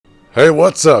Hey,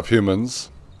 what's up, humans?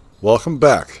 Welcome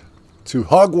back to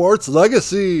Hogwarts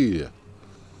Legacy!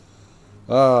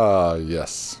 Ah,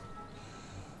 yes.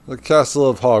 The Castle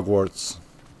of Hogwarts.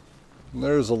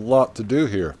 There's a lot to do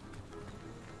here.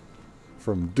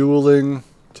 From dueling,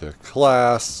 to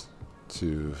class,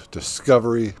 to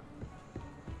discovery.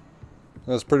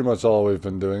 That's pretty much all we've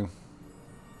been doing.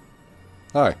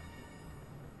 Hi.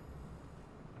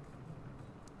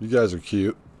 You guys are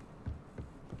cute.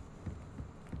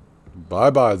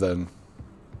 Bye-bye, then.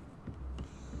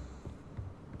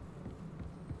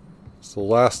 So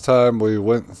last time we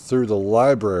went through the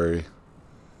library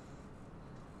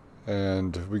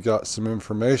and we got some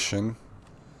information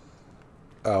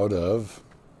out of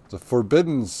the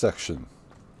forbidden section.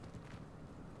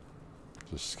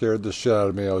 Just scared the shit out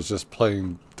of me. I was just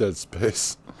playing Dead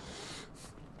Space.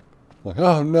 Like,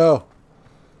 oh no!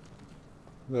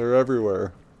 They're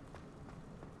everywhere.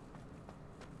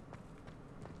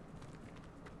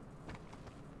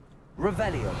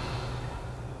 Revelio.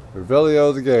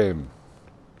 Revelio the game.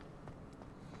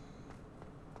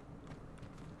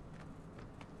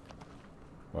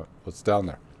 What's down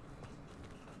there?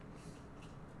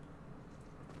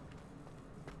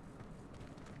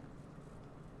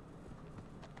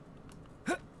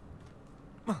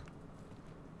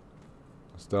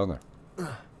 What's down there?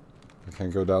 I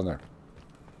can't go down there.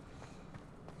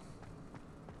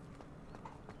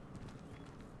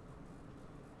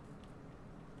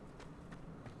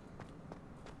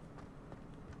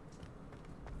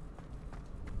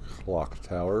 Clock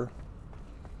tower.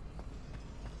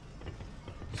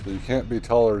 So you can't be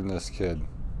taller than this kid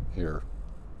here.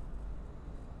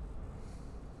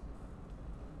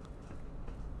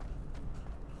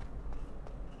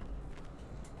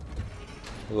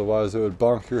 Otherwise it would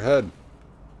bonk your head.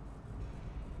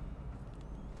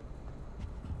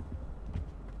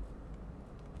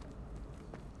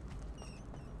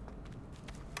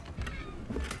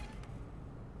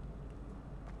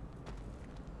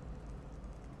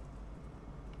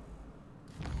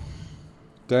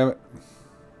 Damn it.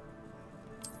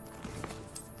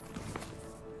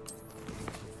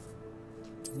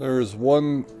 There's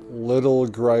one little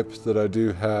gripe that I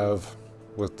do have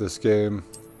with this game.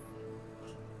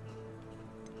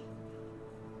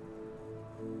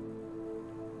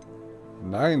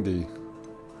 $90.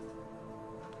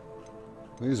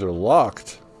 These are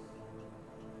locked.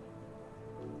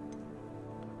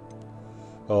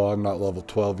 Oh, I'm not level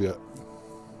 12 yet.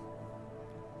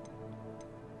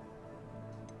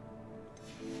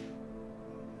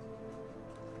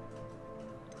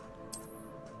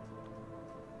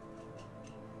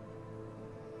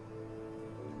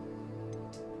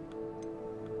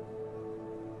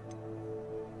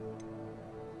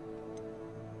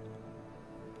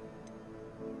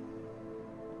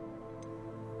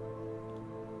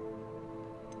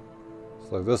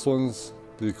 Like this one's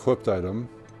the equipped item.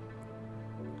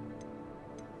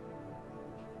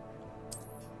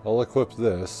 I'll equip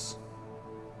this.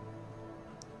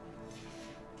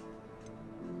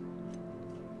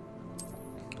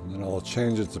 And then I'll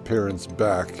change its appearance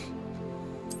back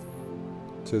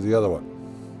to the other one.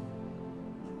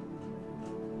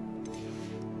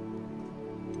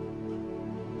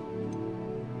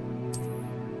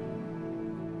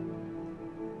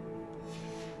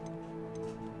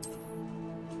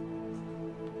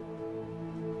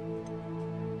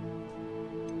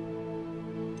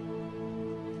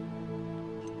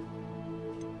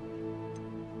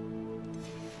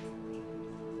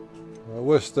 I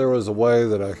wish there was a way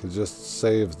that I could just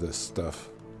save this stuff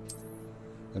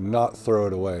and not throw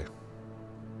it away.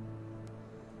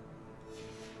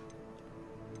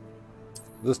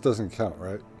 This doesn't count,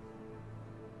 right?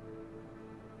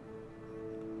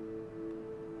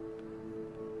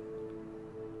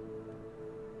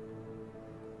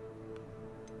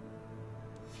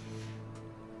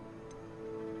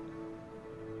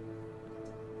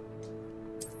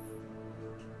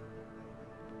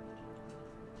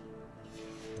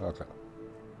 Okay.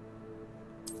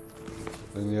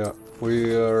 And yeah,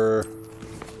 we are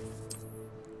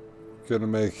gonna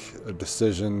make a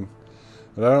decision,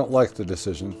 and I don't like the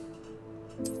decision.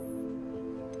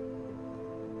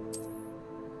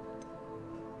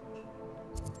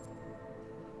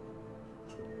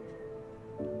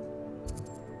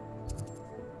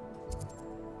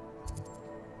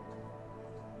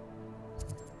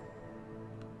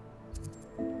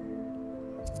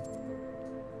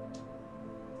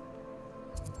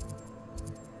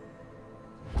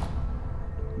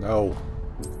 No.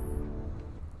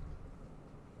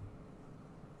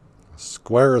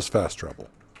 Square is fast travel.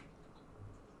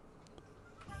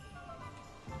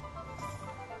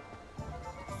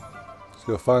 Let's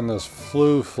go find those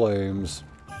flue flames.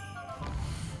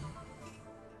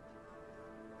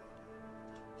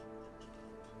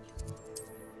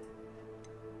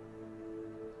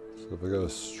 So if I go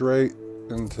straight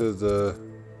into the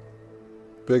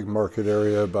big market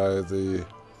area by the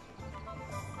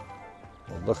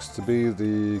what looks to be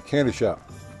the candy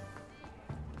shop.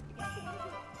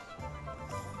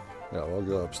 Yeah, we'll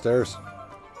go upstairs.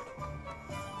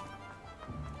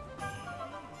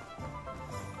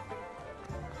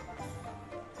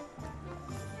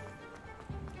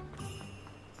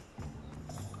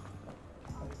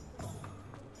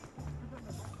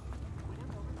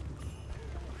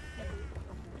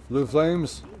 Blue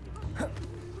flames.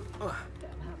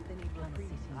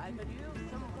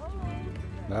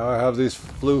 Now I have these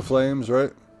blue flames,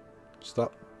 right?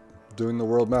 Stop doing the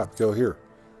world map. Go here.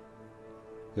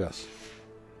 Yes.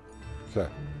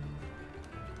 Okay.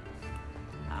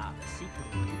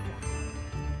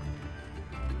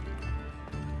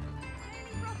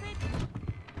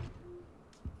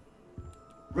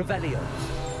 Revelio.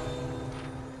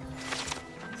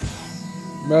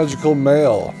 Magical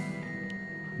mail.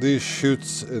 These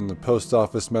chutes in the post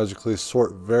office magically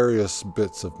sort various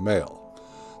bits of mail.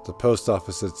 The post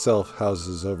office itself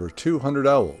houses over 200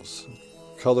 owls,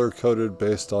 color-coded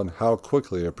based on how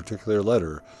quickly a particular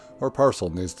letter or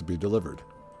parcel needs to be delivered.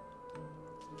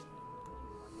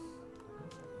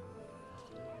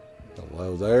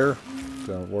 Hello there.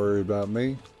 Don't worry about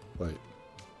me. Wait.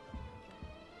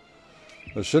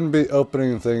 I shouldn't be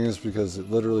opening things because it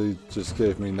literally just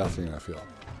gave me nothing, I feel.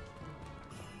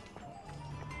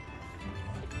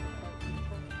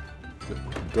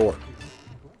 Door.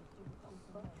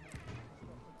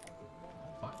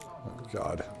 Oh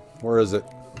God. Where is it?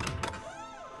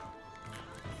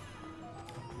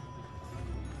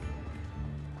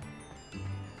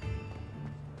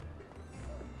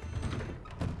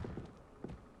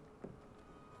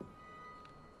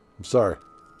 I'm sorry.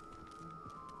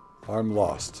 I'm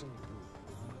lost.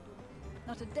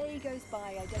 Not a day goes by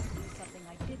I don't do something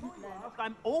I didn't learn.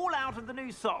 I'm all out of the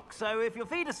new socks, so if your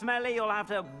feet are smelly, you'll have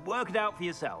to work it out for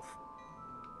yourself.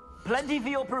 Plenty for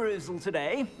your perusal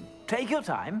today. Take your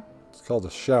time. It's called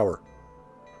a shower.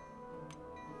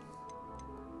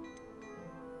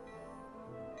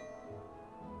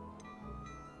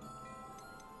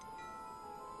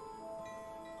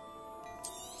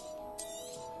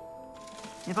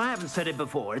 If I haven't said it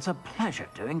before, it's a pleasure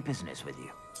doing business with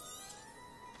you.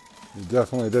 You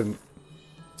definitely didn't.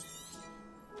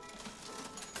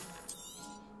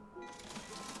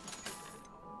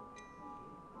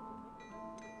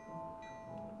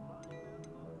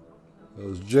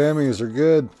 Those jammies are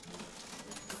good.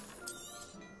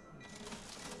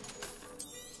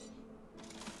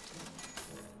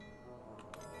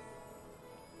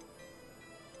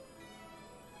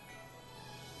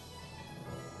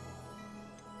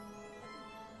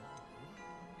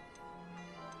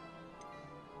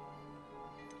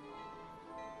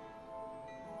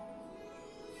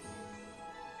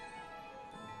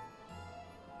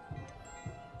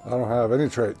 I don't have any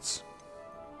traits.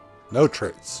 No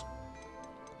traits.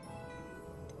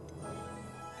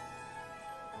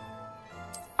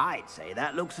 I'd say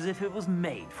that looks as if it was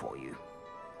made for you.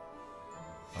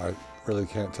 I really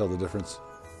can't tell the difference.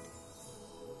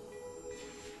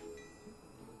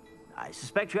 I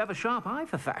suspect you have a sharp eye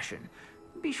for fashion.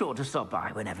 Be sure to stop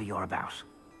by whenever you're about.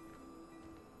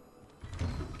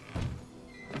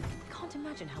 Can't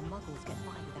imagine how muggles get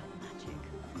by without magic.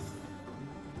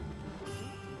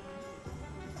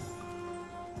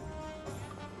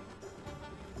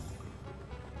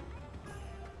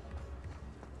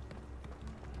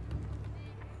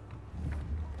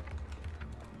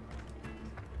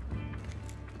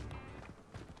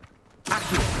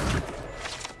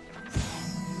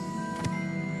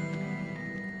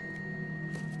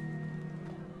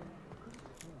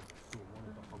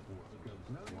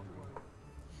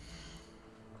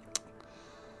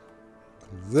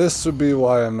 This would be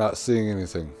why I'm not seeing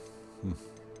anything.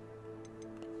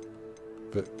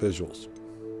 Visuals.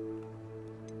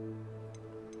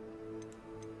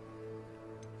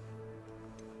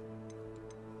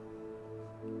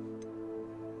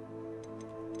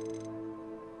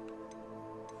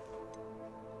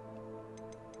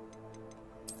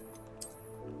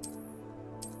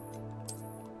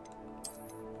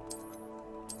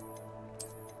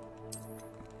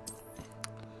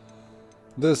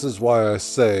 This is why I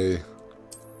say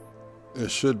it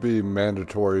should be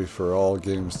mandatory for all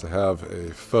games to have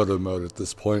a photo mode at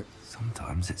this point.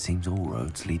 Sometimes it seems all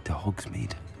roads lead to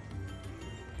Hogsmeade.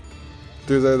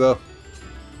 Do they though?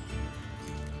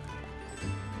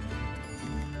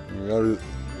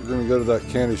 We're gonna go to that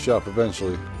candy shop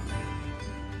eventually.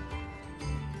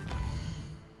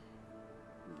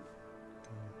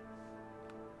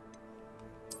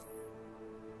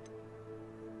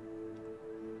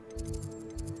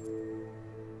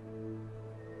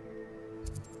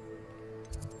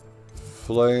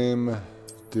 Flame,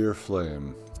 dear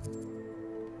flame.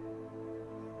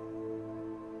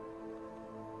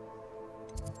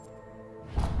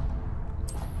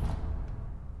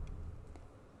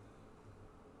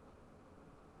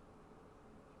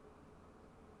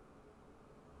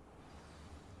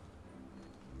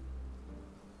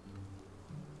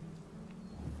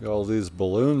 Got all these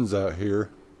balloons out here.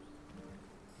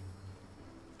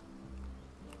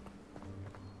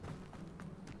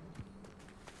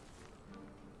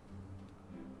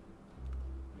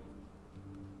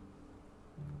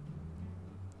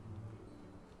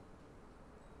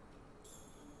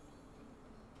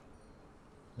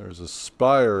 There's a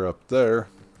spire up there.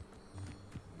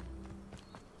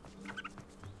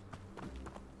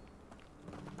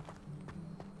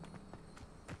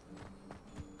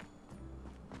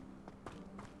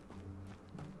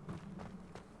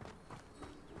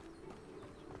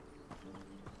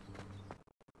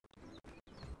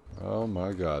 Oh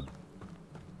my God.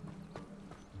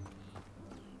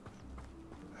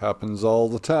 Happens all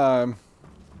the time.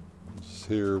 Just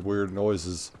hear weird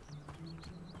noises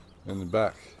in the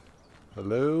back.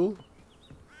 Hello?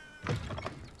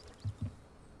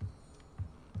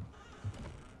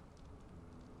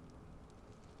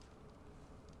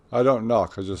 I don't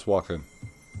knock, I just walk in.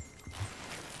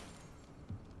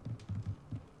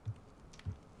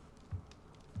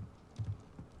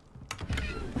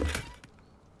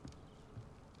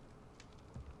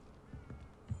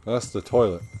 That's the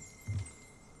toilet.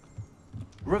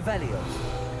 Revelio.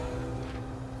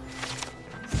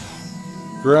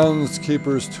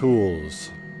 Groundskeeper's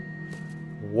tools.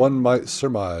 One might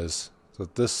surmise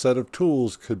that this set of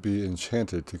tools could be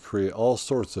enchanted to create all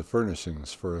sorts of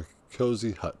furnishings for a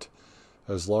cozy hut,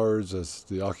 as large as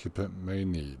the occupant may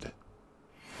need.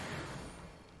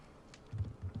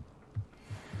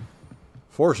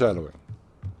 Foreshadowing.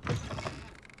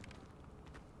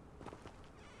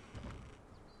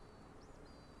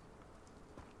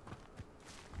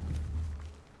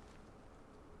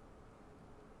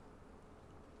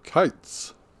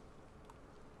 Kites.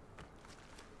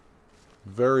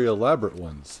 Very elaborate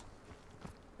ones.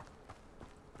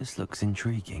 This looks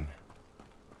intriguing.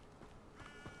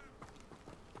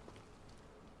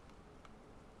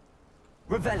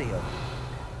 Revelio.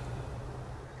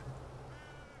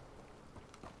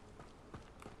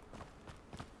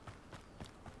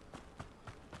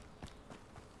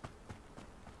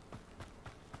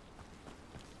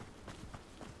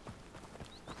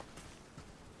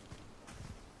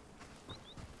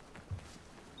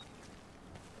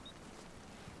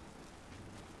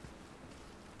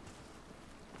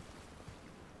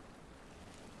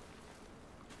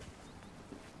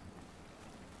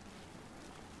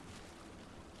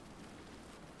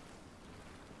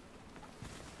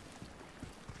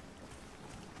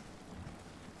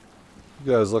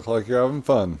 You guys look like you're having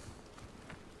fun.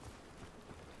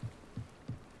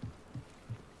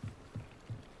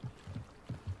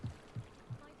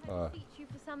 Might I beseech you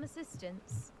for some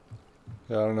assistance?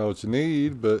 Yeah, I don't know what you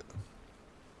need, but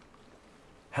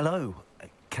Hello,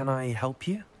 can I help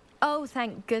you? Oh,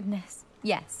 thank goodness.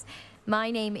 Yes.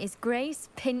 My name is Grace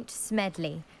Pinch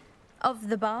Smedley. Of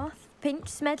the Bath Pinch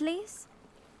Smedleys?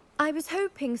 I was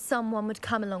hoping someone would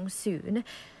come along soon.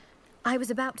 I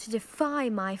was about to defy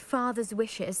my father's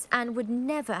wishes and would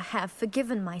never have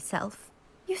forgiven myself.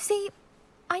 You see,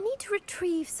 I need to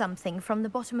retrieve something from the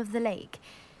bottom of the lake.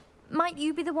 Might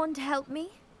you be the one to help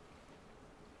me?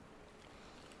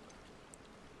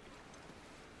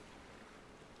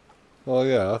 well,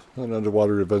 yeah, an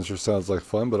underwater adventure sounds like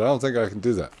fun, but I don't think I can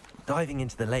do that. Diving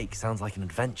into the lake sounds like an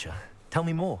adventure. Tell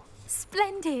me more.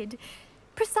 Splendid!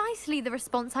 Precisely the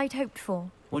response I'd hoped for.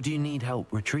 What do you need help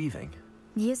retrieving?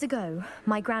 Years ago,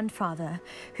 my grandfather,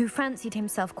 who fancied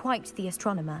himself quite the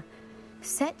astronomer,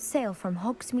 set sail from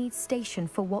Hogsmeade Station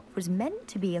for what was meant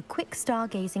to be a quick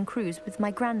stargazing cruise with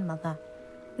my grandmother.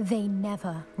 They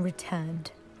never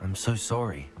returned. I'm so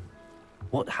sorry.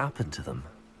 What happened to them?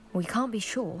 We can't be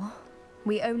sure.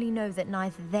 We only know that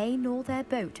neither they nor their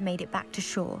boat made it back to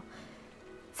shore.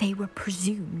 They were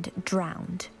presumed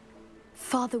drowned.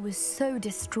 Father was so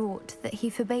distraught that he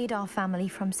forbade our family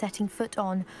from setting foot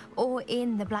on or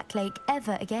in the Black Lake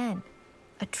ever again.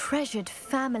 A treasured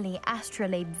family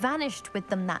astrolabe vanished with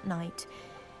them that night.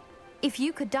 If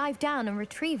you could dive down and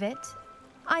retrieve it,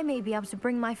 I may be able to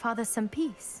bring my father some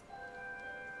peace.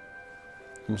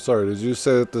 I'm sorry, did you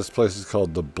say that this place is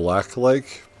called the Black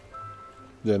Lake?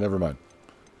 Yeah, never mind.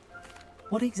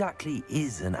 What exactly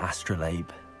is an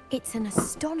astrolabe? It's an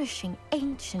astonishing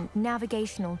ancient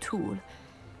navigational tool.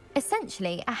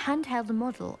 Essentially, a handheld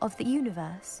model of the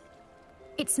universe.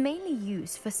 It's mainly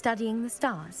used for studying the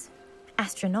stars,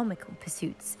 astronomical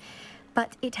pursuits,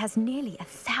 but it has nearly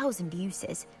 1,000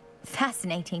 uses.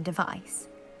 Fascinating device.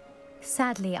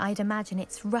 Sadly, I'd imagine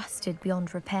it's rusted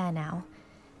beyond repair now.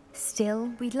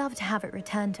 Still, we'd love to have it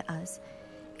returned to us.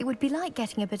 It would be like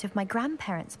getting a bit of my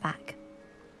grandparents back.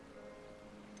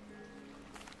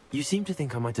 You seem to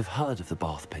think I might have heard of the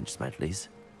Bath Pinch Smedleys.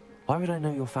 Why would I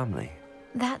know your family?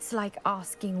 That's like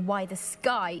asking why the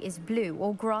sky is blue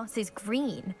or grass is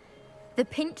green. The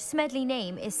Pinch Smedley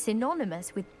name is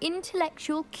synonymous with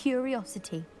intellectual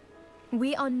curiosity.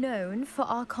 We are known for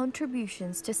our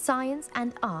contributions to science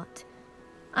and art.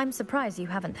 I'm surprised you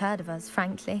haven't heard of us,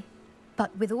 frankly.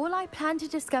 But with all I plan to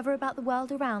discover about the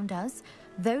world around us,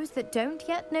 those that don't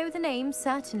yet know the name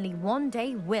certainly one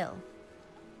day will.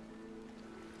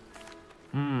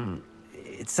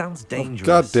 It sounds dangerous.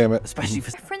 God damn it. Especially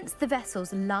for... Reference the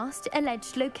vessel's last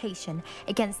alleged location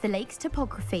against the lake's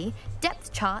topography,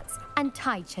 depth charts, and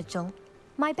tide schedule.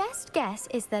 My best guess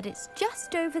is that it's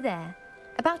just over there,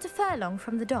 about a furlong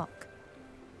from the dock.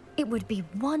 It would be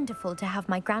wonderful to have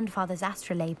my grandfather's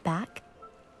astrolabe back.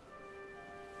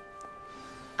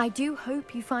 I do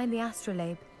hope you find the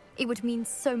astrolabe. It would mean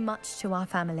so much to our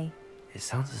family. It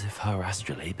sounds as if her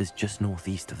astrolabe is just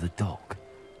northeast of the dock.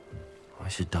 I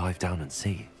should dive down and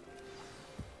see.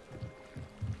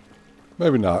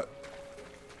 Maybe not.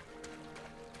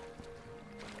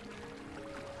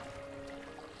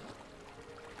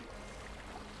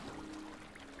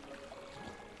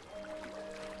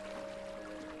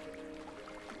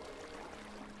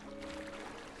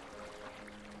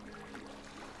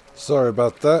 Sorry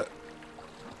about that.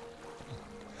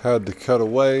 Had to cut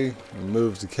away and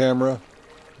move the camera.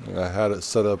 And I had it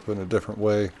set up in a different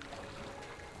way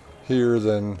here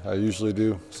than I usually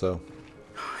do, so.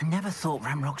 I never thought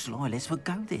Ramrock's loyalists would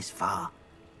go this far.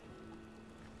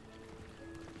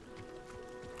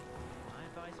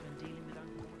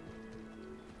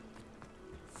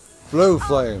 Blue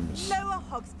flames. Lower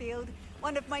Hogsfield,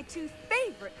 one of my two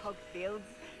favourite Hogsfields.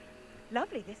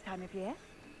 Lovely this time of year.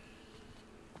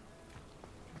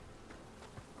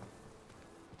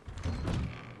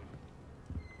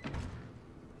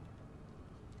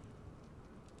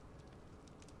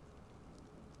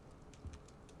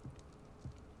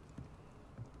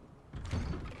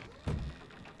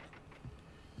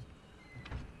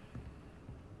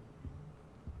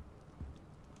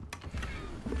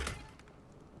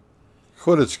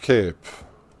 Quidditch cape.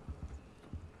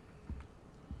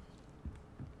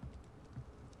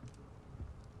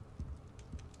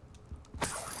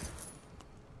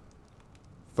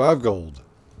 $5 gold.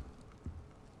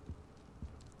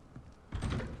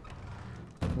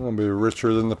 I'm gonna be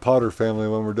richer than the Potter family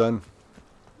when we're done.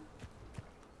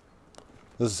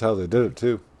 This is how they did it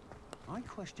too. I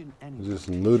question any They just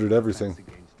looted everything.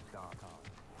 against dark arts.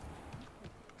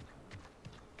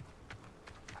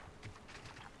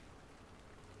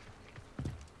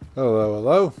 Hello,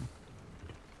 hello.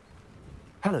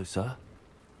 Hello, sir.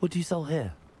 What do you sell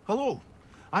here? Hello,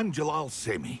 I'm Jalal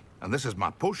Semi, and this is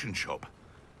my potion shop.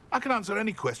 I can answer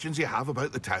any questions you have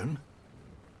about the town.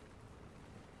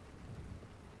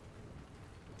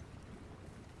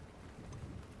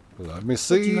 Let me What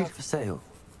do you see. have for sale?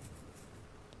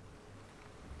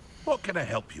 What can I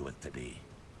help you with today?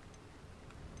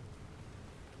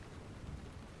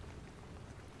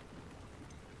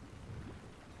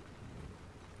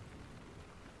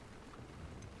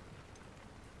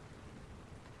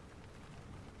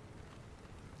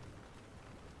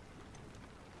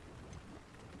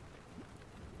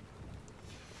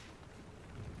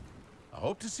 I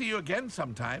hope to see you again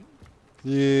sometime.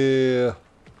 Yeah.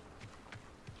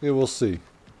 Yeah, we'll see.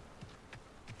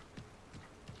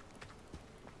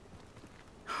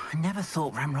 I never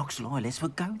thought Ramrock's loyalists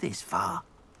would go this far.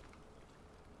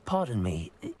 Pardon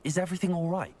me, is everything all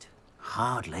right?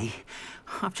 Hardly.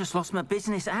 I've just lost my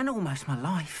business and almost my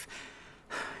life.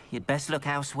 You'd best look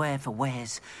elsewhere for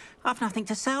wares. I've nothing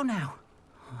to sell now.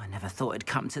 I never thought it'd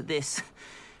come to this.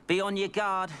 Be on your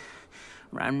guard.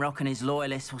 Ramrock and his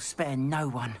loyalists will spare no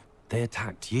one. They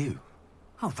attacked you.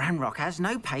 Oh, Ramrock has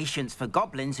no patience for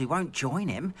goblins who won't join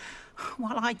him.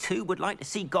 While I too would like to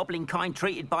see goblin kind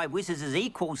treated by wizards as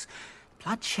equals,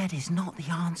 bloodshed is not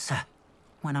the answer.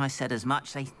 When I said as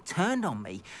much, they turned on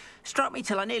me, struck me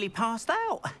till I nearly passed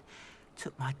out.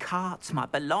 Took my carts, my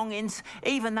belongings,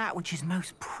 even that which is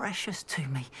most precious to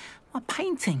me, my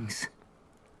paintings.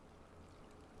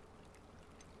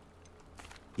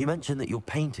 You mentioned that your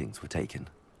paintings were taken.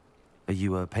 Are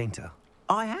you a painter?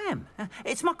 I am.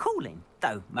 It's my calling,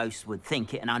 though most would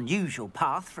think it an unusual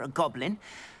path for a goblin.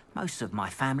 Most of my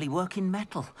family work in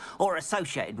metal, or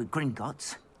associated with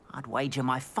Gringotts. I'd wager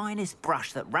my finest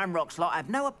brush that Ranrock's lot have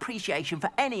no appreciation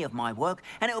for any of my work,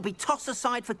 and it'll be tossed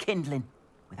aside for kindling.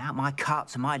 Without my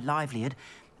carts and my livelihood,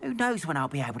 who knows when I'll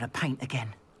be able to paint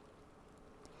again?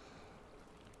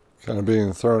 Kind of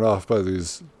being thrown off by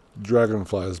these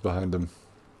dragonflies behind him.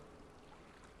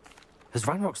 Has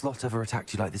Ranrock's lot ever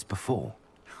attacked you like this before?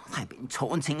 They've been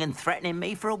taunting and threatening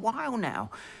me for a while now.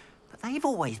 But they've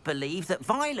always believed that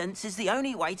violence is the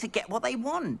only way to get what they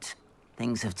want.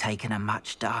 Things have taken a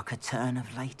much darker turn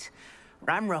of late.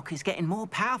 Ranrock is getting more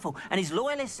powerful, and his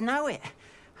loyalists know it.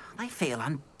 They feel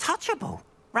untouchable.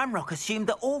 Ranrock assumed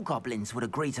that all goblins would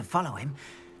agree to follow him,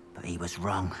 but he was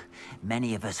wrong.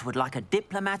 Many of us would like a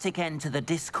diplomatic end to the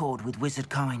discord with wizard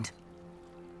kind.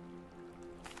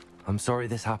 I'm sorry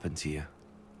this happened to you.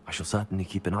 I shall certainly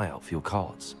keep an eye out for your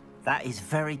cards. That is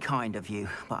very kind of you,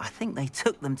 but I think they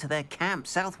took them to their camp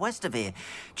southwest of here,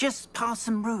 just past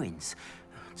some ruins.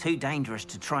 Too dangerous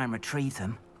to try and retrieve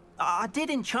them. I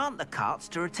did enchant the carts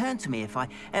to return to me if I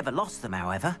ever lost them,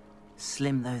 however.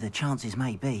 Slim though the chances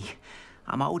may be,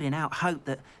 I'm holding out hope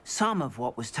that some of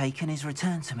what was taken is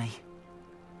returned to me.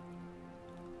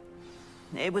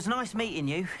 It was nice meeting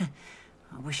you.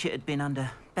 I wish it had been under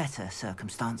better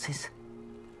circumstances.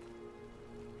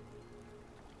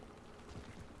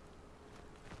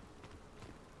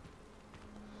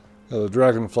 Yeah, the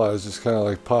dragonflies just kind of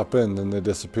like pop in, then they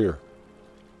disappear.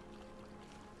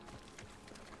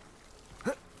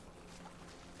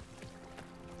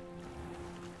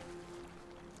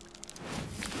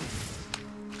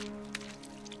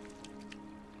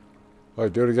 All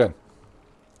right, do it again.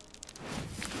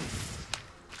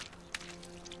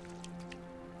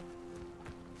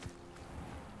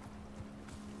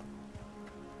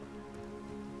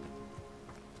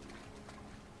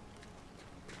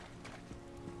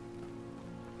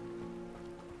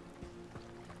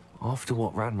 After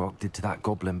what Ranrock did to that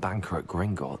goblin banker at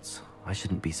Gringotts, I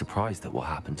shouldn't be surprised at what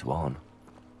happened to Arn.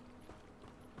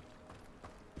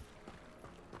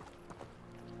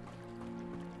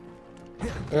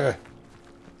 Eh.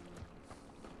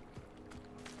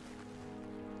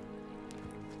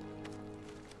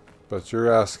 But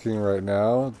you're asking right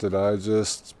now, did I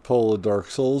just pull a Dark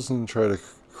Souls and try to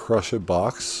crush a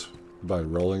box by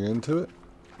rolling into it?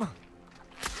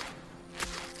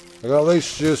 I got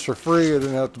leash juice for free, I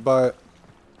didn't have to buy it.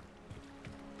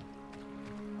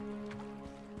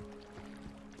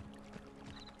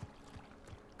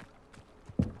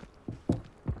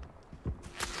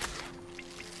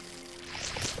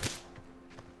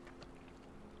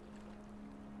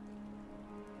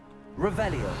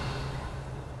 Revelio.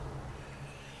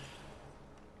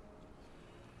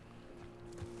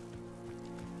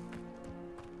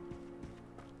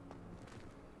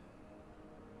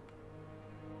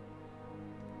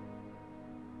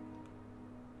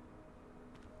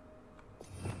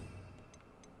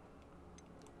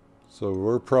 So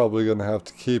we're probably going to have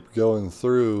to keep going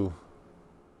through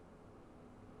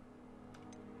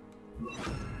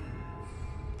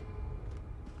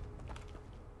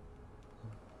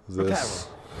this.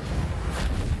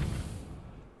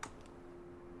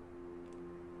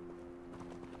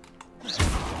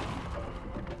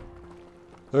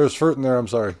 There's fruit in there, I'm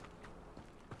sorry.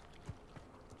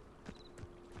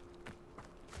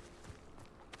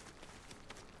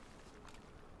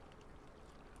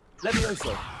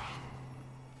 Levioso.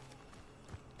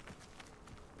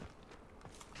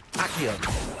 Accio.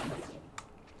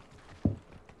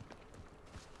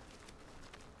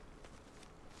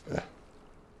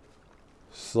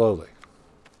 Slowly.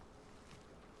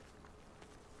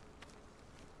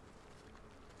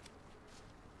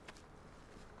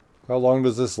 How long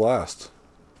does this last?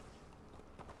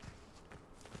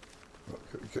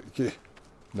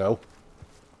 No.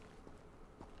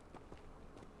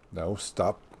 No,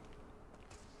 stop.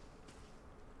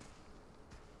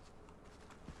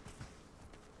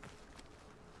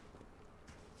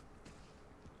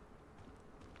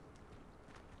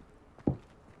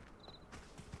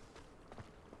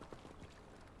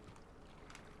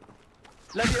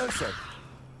 Levioso.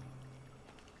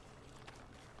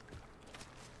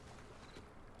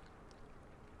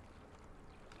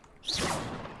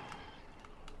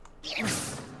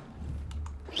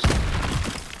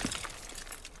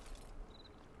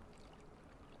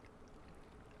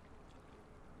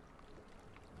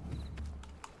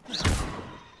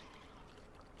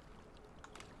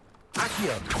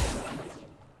 Accio.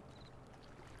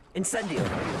 Incendio.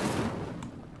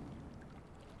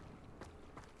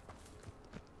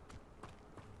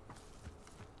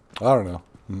 I don't know.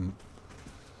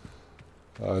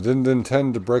 I didn't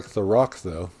intend to break the rock,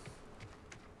 though,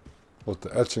 with the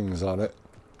etchings on it.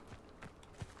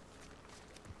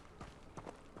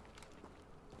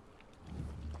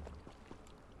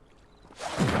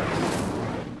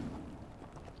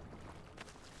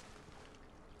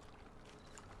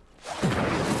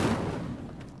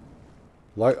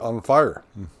 Light on fire.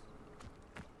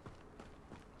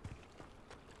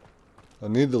 I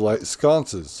need to light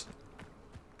sconces.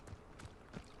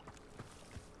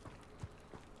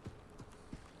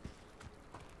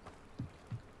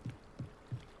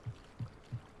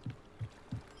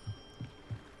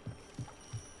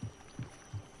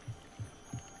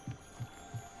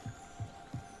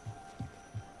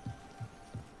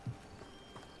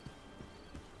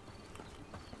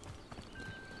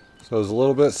 So I was a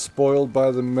little bit spoiled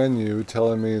by the menu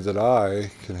telling me that I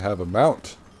can have a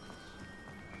mount.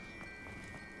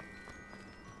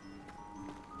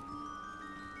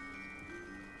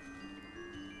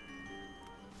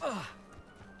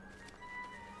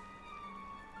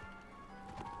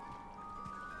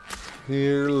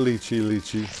 Here, Leechy,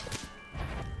 Leechy.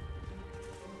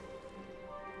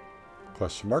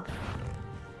 Question mark?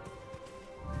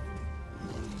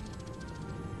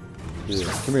 Here,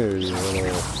 come here, you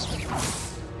little...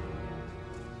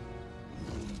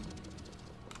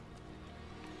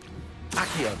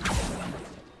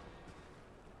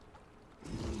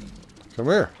 Come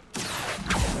here.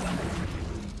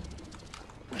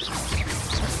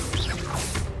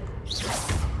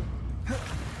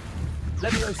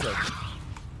 Levioso.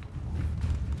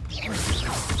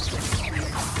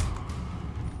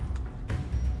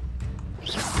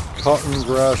 Cotton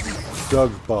grass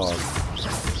dug bog.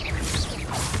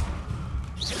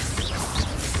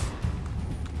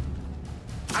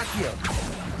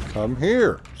 Come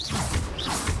here.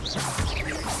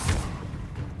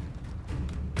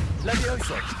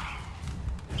 Levioso.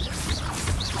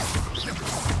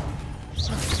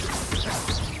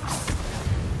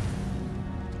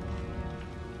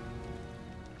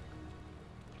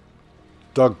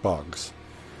 Dug bogs.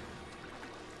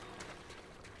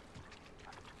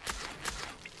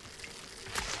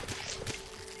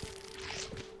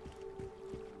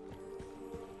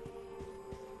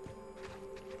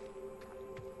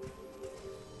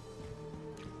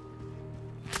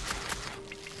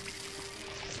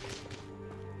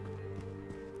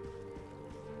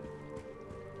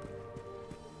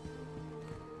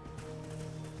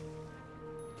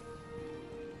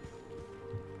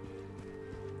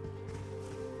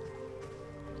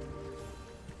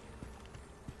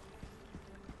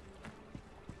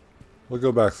 We'll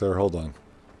go back there, hold on.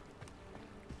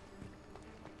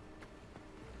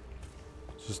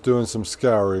 Just doing some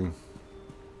scouring.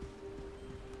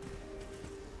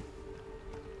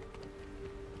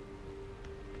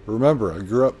 Remember, I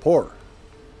grew up poor.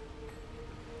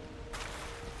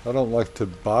 I don't like to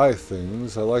buy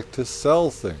things, I like to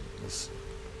sell things.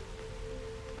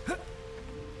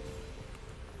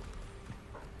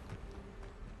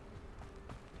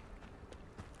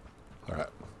 Alright.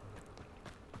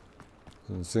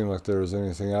 Doesn't seem like there was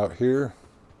anything out here.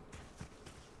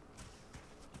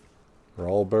 Are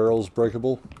all barrels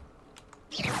breakable?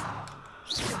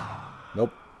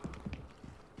 Nope.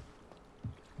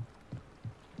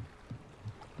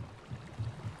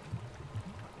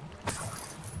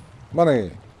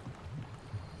 Money!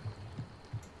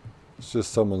 It's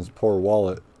just someone's poor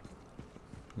wallet.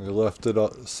 They left it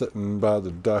sitting by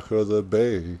the dock of the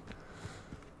bay.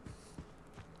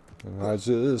 And I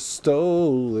just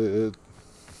stole it.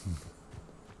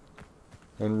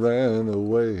 And ran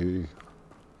away.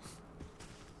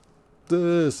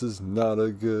 This is not a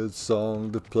good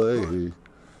song to play.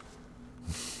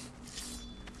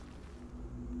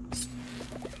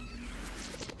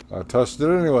 I touched it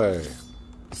anyway.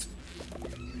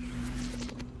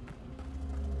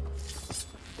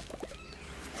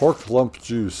 Pork lump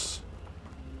juice.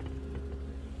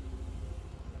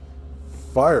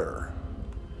 Fire.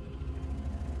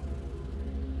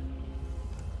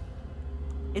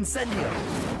 Incendio.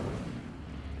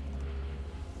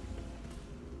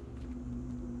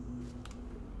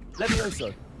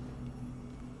 Levioso.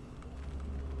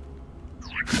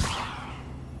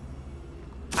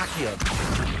 Accio.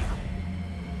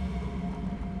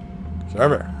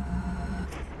 Server.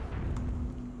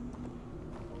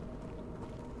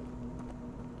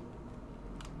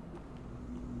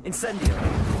 Incendio.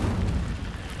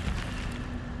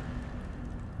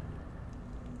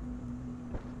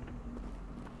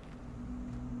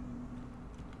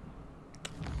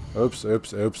 Oops,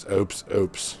 oops, oops, oops,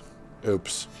 oops,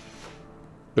 oops,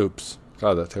 oops.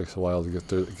 God, that takes a while to get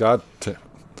through. God,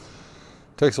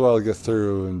 Takes a while to get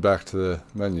through and back to the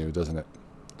menu, doesn't it?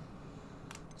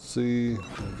 See,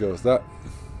 we'll go with that.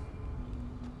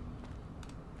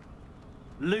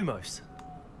 Lumos.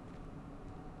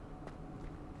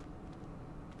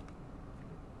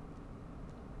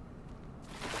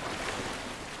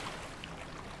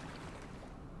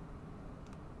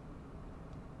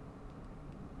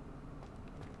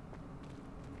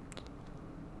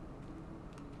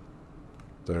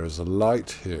 There's a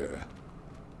light here.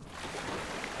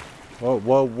 Whoa,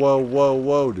 whoa, whoa, whoa,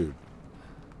 whoa, dude.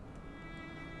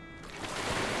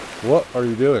 What are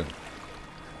you doing?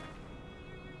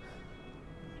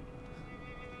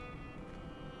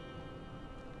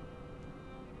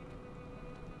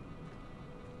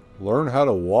 Learn how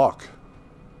to walk.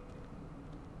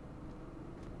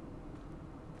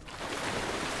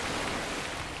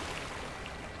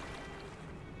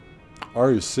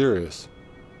 Are you serious?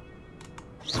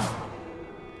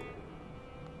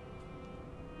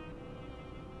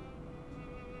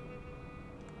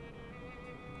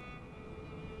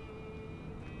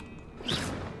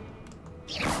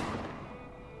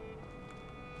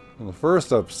 In the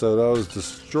first episode, I was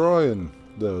destroying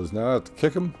those. Now I have to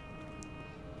kick them.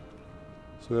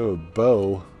 So we have a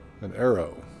bow and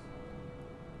arrow.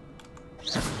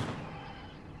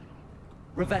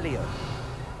 Revelio.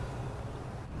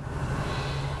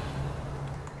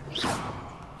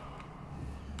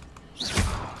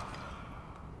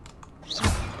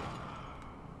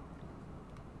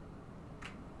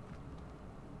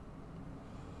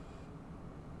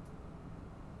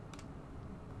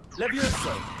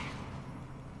 Levioso.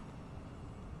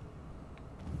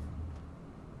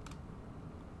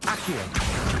 Accio.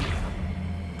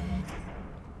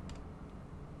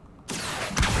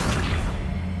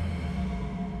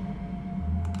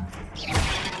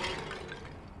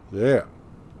 Yeah.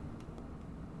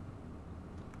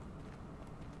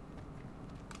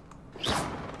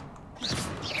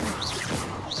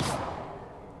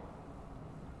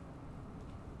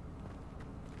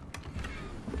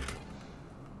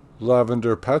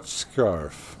 Lavender patch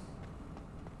scarf.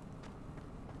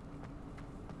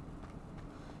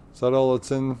 Is that all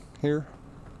that's in here?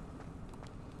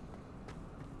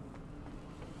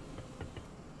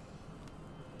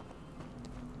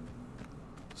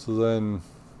 So then...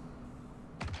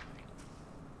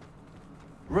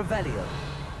 Revelio.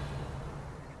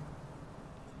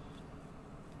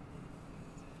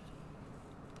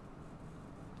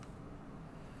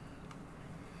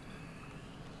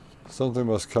 Something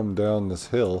must come down this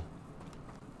hill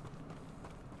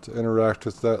to interact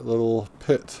with that little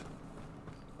pit.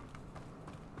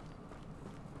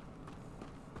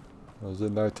 Oh, is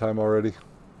it nighttime already?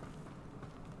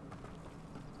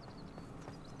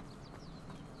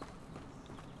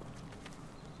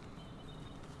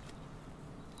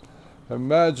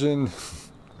 Imagine,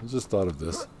 I just thought of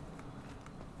this.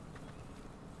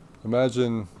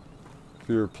 Imagine if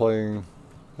you were playing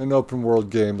an open world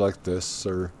game like this,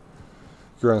 or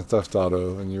Grand Theft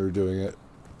Auto, and you were doing it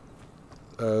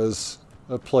as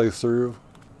a playthrough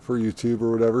for YouTube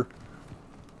or whatever,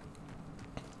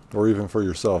 or even for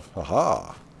yourself.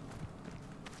 Aha!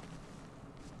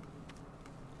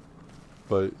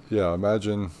 But yeah,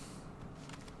 imagine.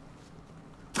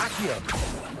 Accio.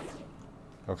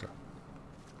 Okay.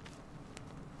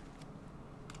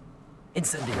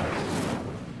 Incendio.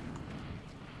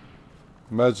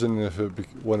 Imagine if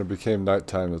when it became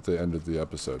nighttime at the end of the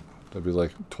episode. That'd be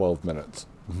like 12 minutes.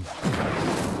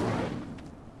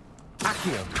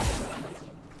 Accio.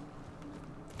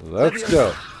 Let's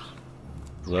go.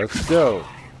 Let's go.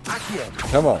 Accio.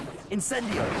 Come on.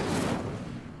 Incendio.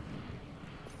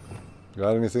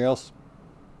 Got anything else?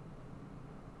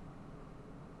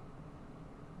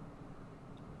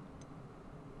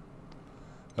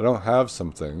 I don't have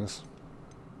some things.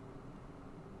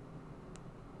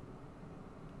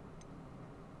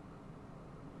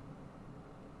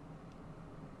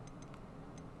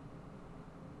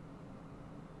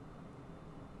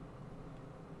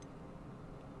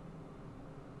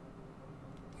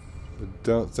 I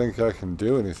don't think I can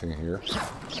do anything here.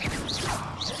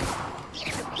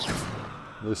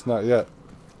 At least not yet.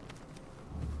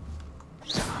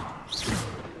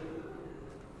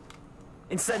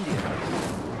 Incendio.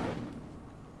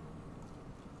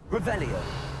 Revelio.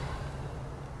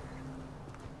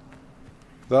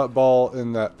 That ball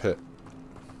in that pit.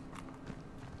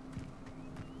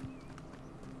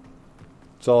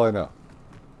 That's all I know.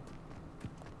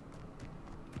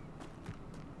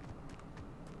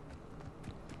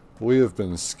 We have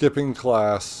been skipping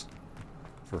class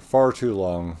for far too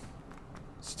long.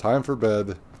 It's time for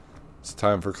bed. It's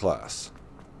time for class.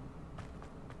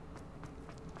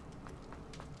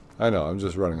 I know, I'm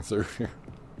just running through here.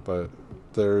 But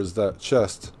there's that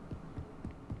chest.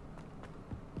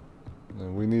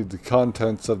 And we need the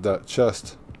contents of that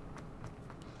chest.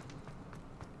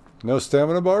 No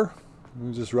stamina bar?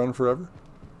 We just run forever?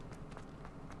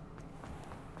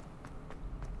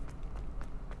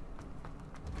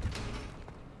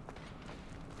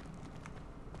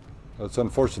 That's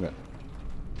unfortunate.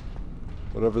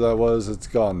 Whatever that was, it's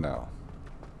gone now.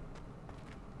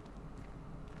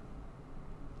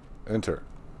 Enter.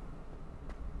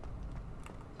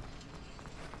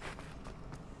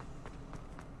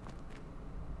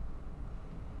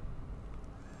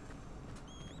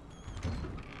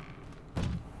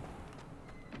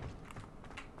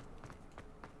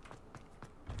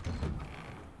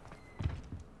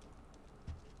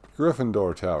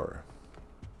 Gryffindor Tower.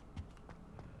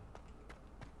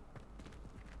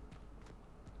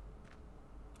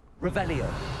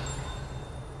 Revelio.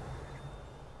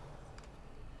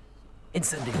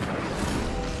 Incendio.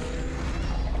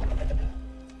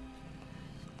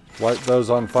 Light those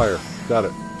on fire. Got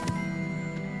it.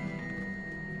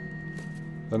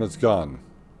 Then it's gone.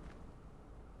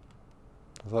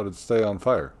 I thought it'd stay on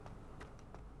fire.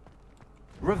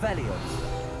 Revelio.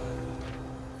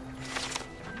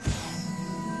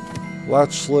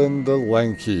 Lachlin the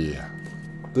Lanky.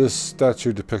 This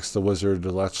statue depicts the wizard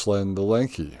Lachlin the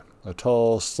Lanky, a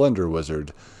tall, slender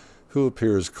wizard who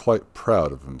appears quite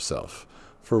proud of himself.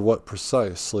 For what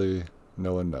precisely,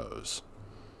 no one knows.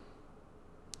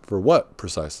 For what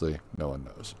precisely, no one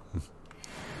knows.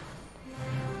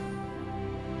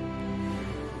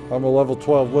 I'm a level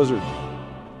 12 wizard.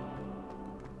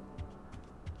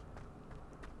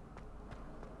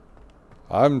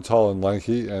 I'm tall and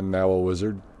lanky and now a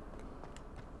wizard.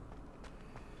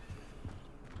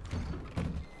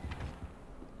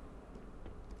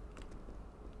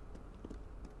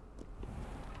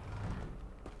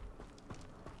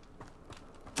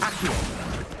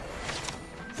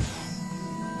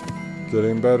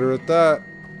 Getting better at that.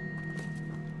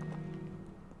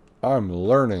 I'm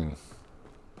learning.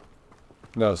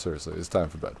 No, seriously, it's time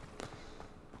for bed.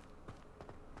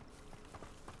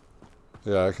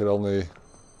 Yeah, I could only...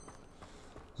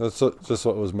 That's just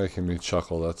what was making me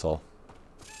chuckle, that's all.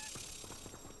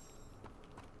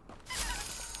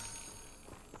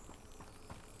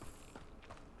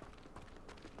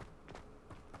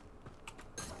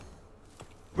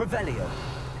 Revelio.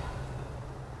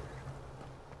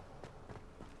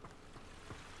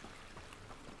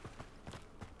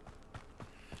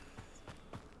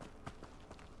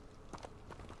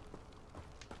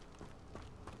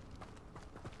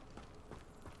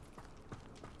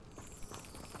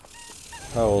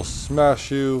 I will smash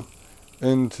you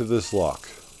into this lock.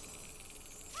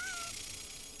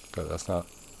 Okay, that's not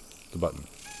the button.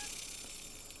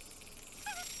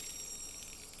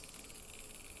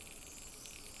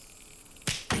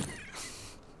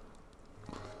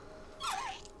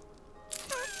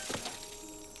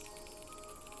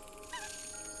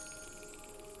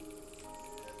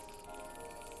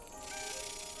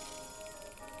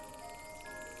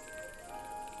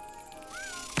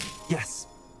 Yes.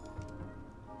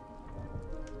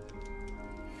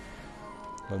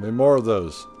 I need more of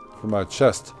those for my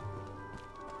chest.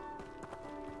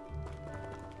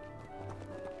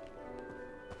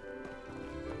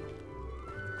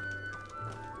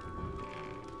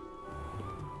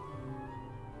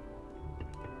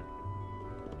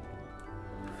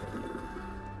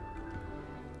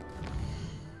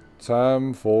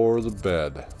 Time for the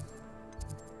bed.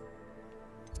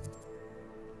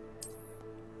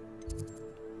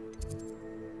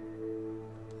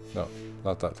 No,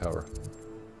 not that tower.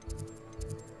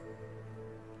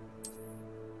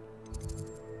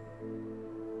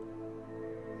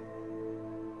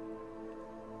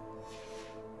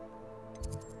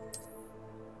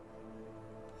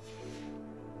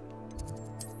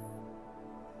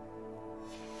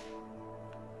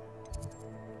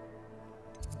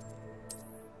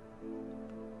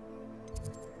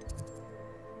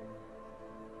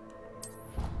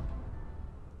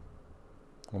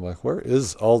 I'm like, where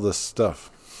is all this stuff?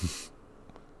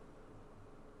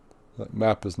 That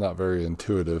map is not very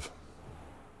intuitive.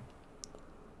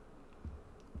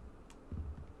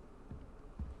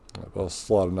 I'll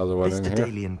slot another one This in here.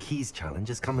 Daedalian Keys challenge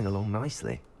is coming along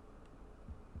nicely.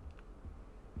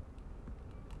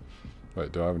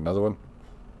 Wait, do I have another one?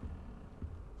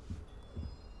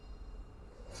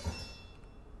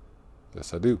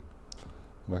 Yes, I do.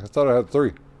 I'm like, I thought I had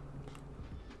 3.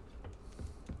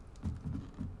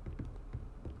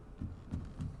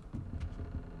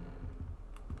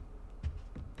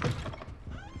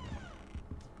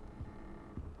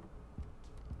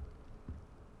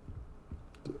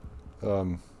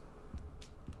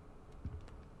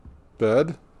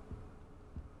 bed.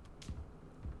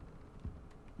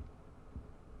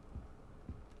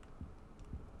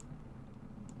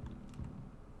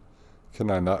 Can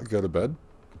I not go to bed?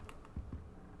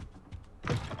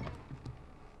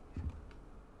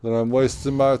 Then I'm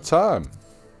wasting my time.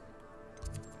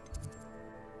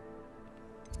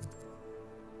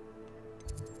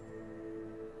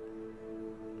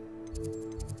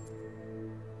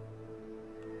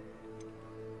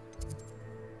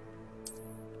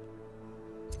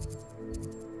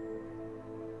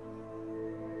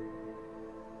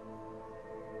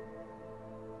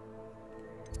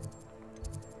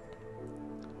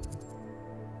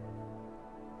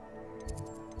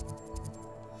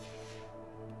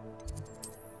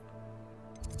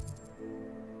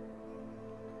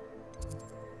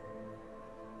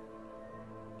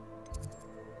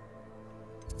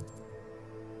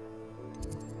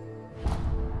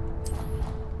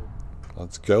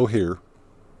 Let's go here.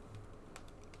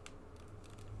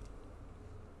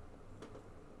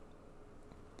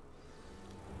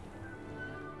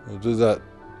 We'll do that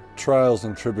trials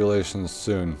and tribulations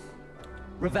soon.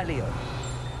 Revelio.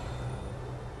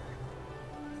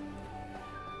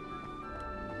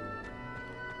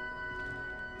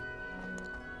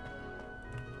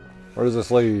 Where does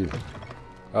this lead?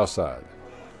 Outside.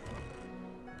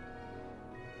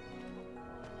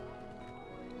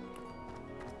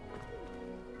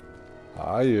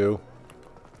 Hi, you.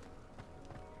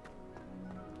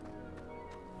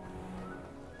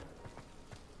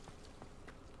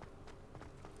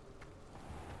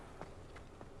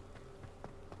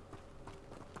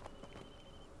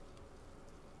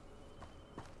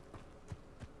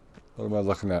 What am I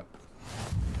looking at?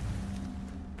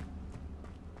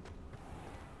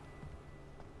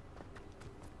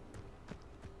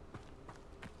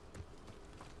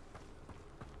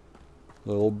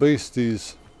 Little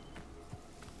beasties.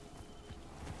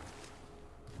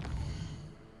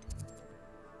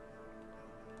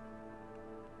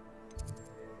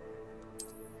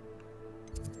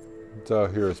 It's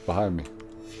out here, it's behind me.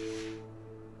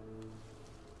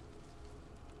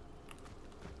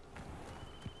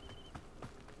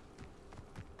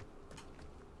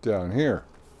 Down here.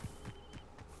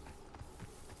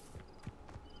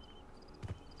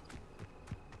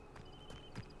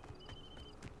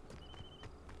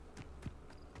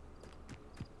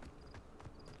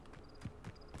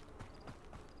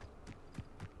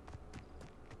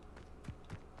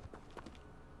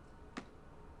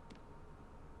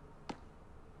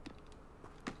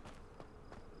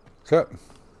 Okay.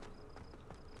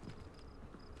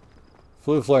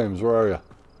 Blue Flames, where are you?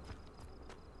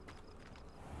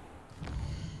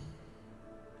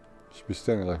 Should be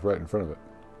standing like right in front of it.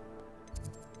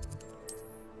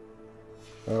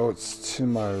 Oh, it's to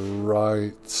my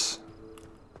right.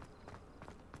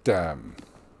 Damn.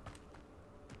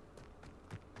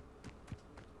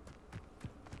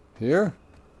 Here?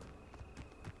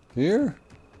 Here?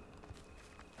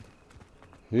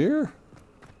 Here?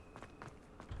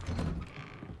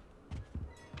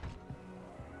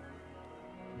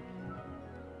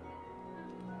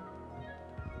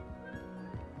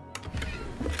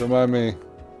 Don't mind me.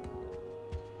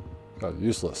 God,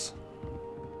 useless.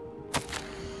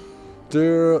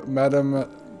 Dear Madam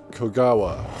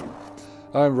Kogawa,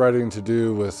 I'm writing to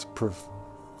do with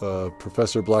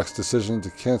Professor Black's decision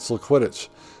to cancel Quidditch.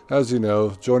 As you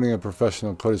know, joining a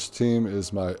professional Quidditch team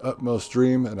is my utmost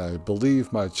dream, and I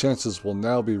believe my chances will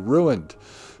now be ruined,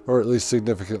 or at least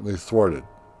significantly thwarted.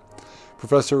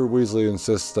 Professor Wheasley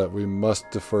insists that we must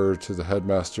defer to the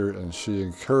headmaster, and she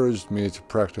encouraged me to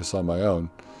practice on my own.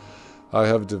 I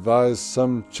have devised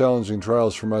some challenging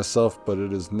trials for myself, but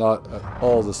it is not at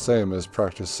all the same as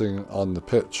practicing on the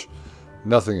pitch.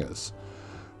 Nothing is.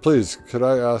 Please, could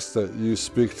I ask that you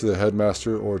speak to the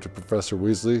headmaster or to Professor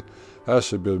Weasley? I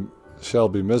shall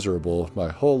be miserable my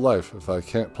whole life if I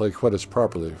can't play Quidditch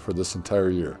properly for this entire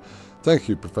year. Thank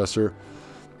you, Professor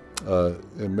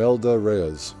Imelda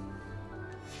Reyes.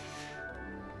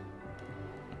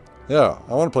 Yeah,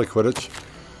 I want to play Quidditch.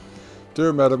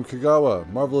 Dear Madam Kagawa,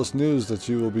 marvelous news that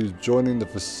you will be joining the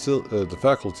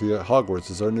faculty at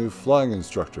Hogwarts as our new flying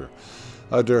instructor.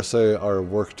 I dare say our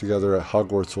work together at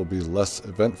Hogwarts will be less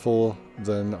eventful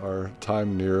than our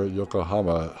time near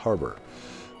Yokohama Harbor,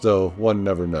 though one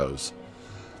never knows.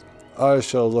 I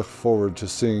shall look forward to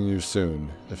seeing you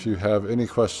soon. If you have any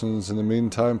questions in the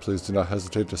meantime, please do not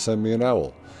hesitate to send me an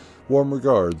owl. Warm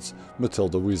regards,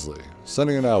 Matilda Weasley.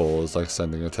 Sending an owl is like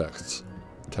sending a text.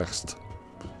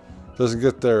 Doesn't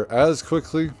get there as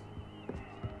quickly,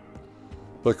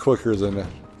 but quicker than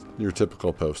your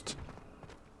typical post.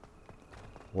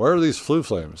 Where are these Floo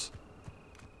Flames?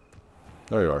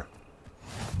 There you are.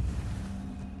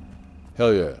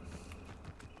 Hell yeah.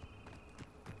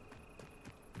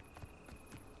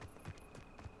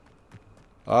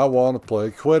 I want to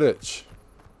play Quidditch.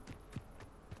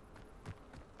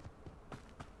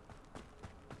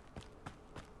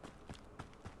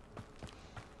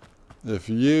 If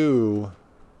you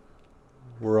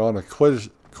were on a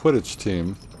Quidditch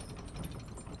team,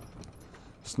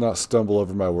 let's not stumble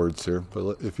over my words here,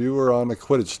 but if you were on a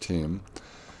Quidditch team,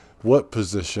 what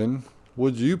position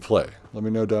would you play? Let me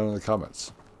know down in the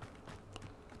comments.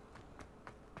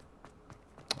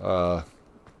 I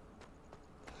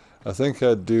think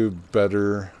I'd do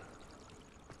better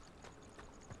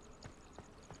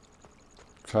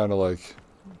kind of like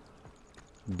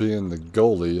being the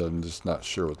goalie. I'm just not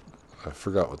sure what, I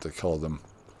forgot what they call them.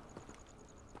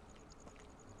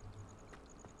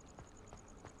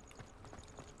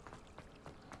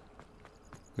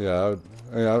 Yeah,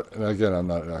 and again, I'm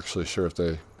not actually sure if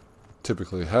they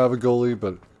typically have a goalie,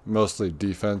 but mostly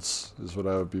defense is what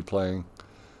I would be playing.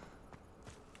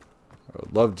 I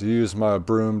would love to use my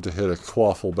broom to hit a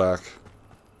quaffle back,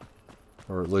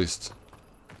 or at least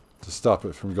to stop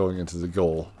it from going into the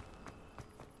goal.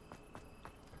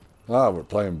 Ah, we're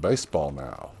playing baseball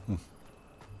now.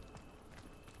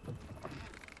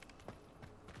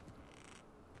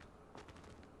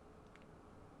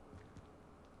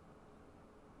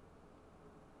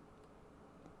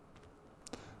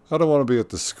 I don't want to be at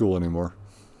the school anymore.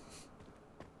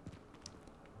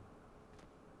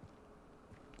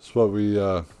 It's what we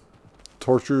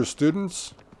torture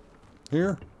students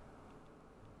here.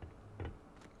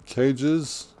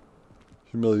 Cages,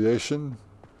 humiliation.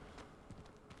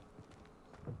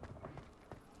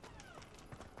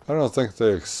 I don't think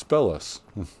they expel us.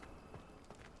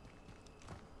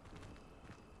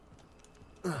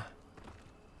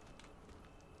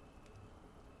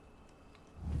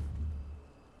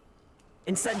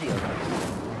 Incendio.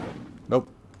 Nope.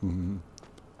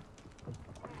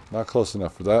 Not close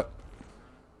enough for that.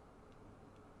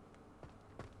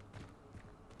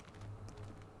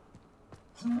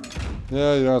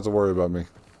 Yeah, you don't have to worry about me.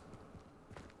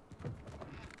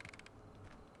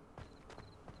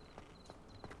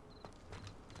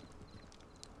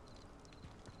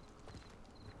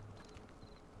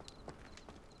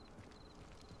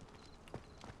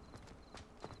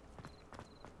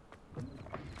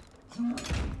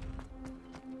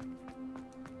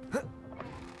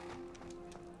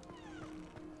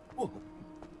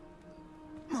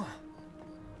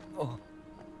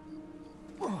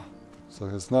 So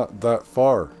it's not that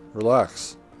far.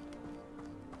 Relax.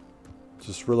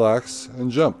 Just relax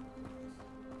and jump.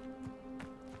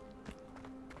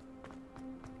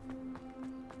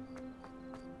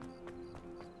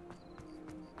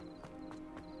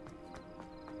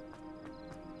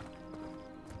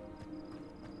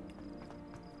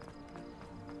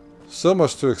 So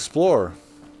much to explore,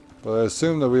 but I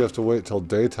assume that we have to wait till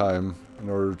daytime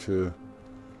in order to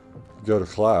go to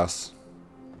class.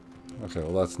 Okay,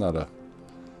 well that's not a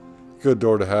good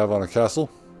door to have on a castle.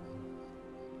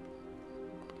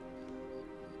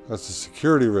 That's a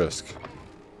security risk.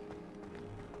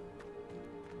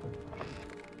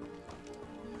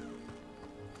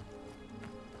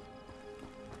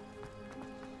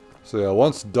 So yeah,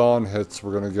 once dawn hits,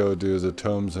 we're going to go do the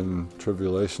Tomes and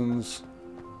Tribulations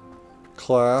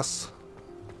class.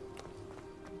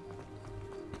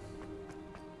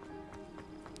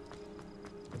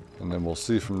 And then we'll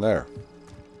see from there.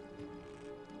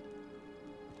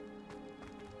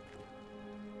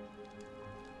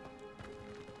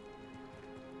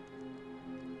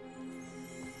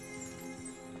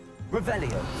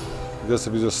 Revelio. I guess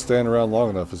if you just stand around long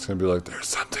enough, it's going to be like, there's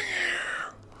something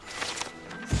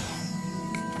here.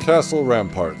 Castle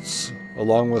ramparts.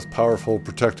 Along with powerful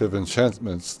protective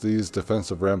enchantments, these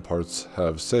defensive ramparts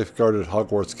have safeguarded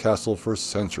Hogwarts Castle for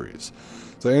centuries.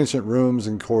 The ancient rooms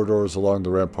and corridors along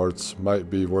the ramparts might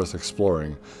be worth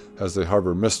exploring, as they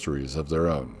harbor mysteries of their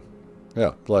own.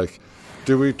 Yeah, like,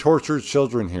 do we torture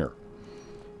children here?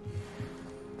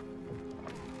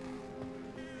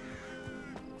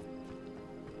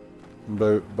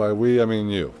 By we, I mean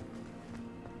you.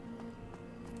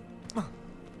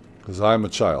 Because I'm a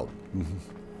child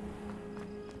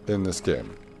in this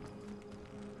game.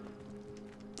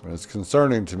 And it's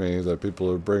concerning to me that people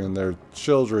are bringing their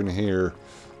children here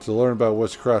to learn about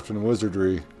witchcraft and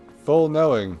wizardry, full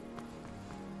knowing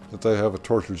that they have a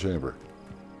torture chamber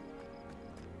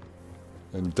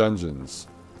and dungeons.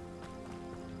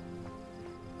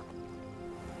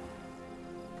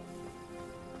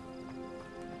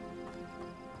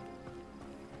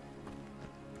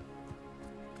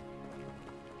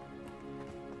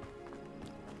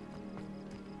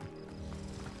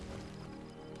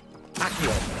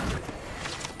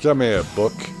 Accio. Give me a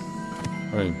book.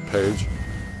 I mean, page.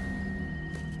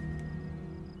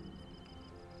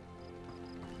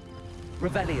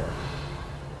 Revelio.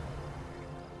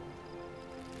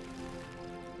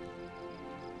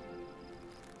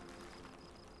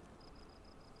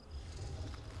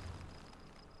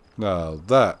 Now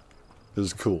that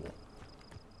is cool.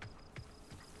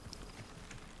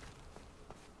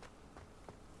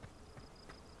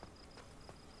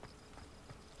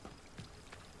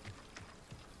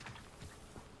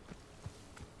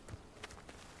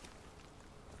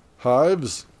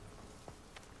 Hives?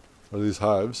 Are these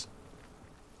hives?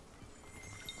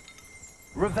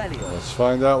 Revelio. Let's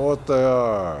find out what they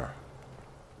are.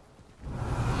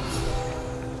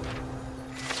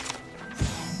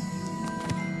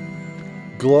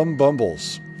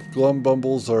 Glumbumbles.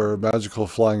 Glumbumbles are magical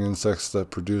flying insects that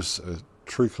produce a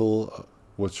treacle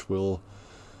which will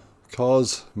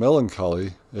cause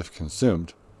melancholy if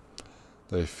consumed.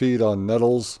 They feed on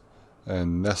nettles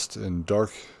and nest in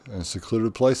dark and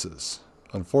secluded places.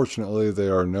 Unfortunately, they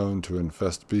are known to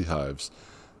infest beehives,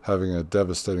 having a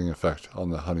devastating effect on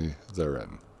the honey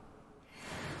therein.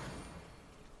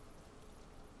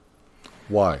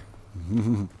 Why?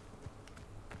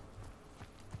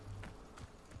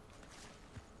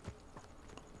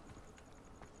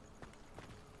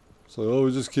 So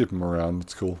we just keep them around.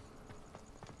 It's cool.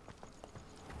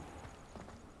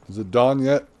 Is it dawn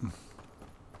yet?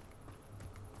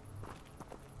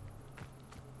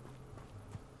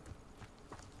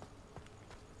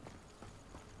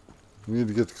 We need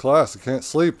to get to class. I can't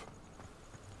sleep.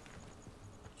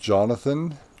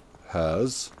 Jonathan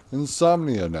has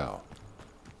insomnia now.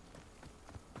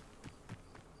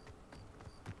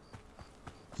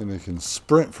 And he can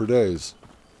sprint for days.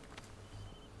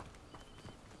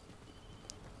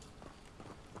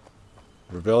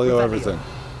 Revelio everything.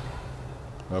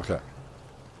 Okay.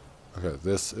 Okay,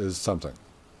 this is something.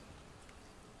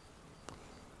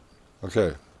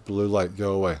 Okay, blue light,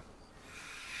 go away.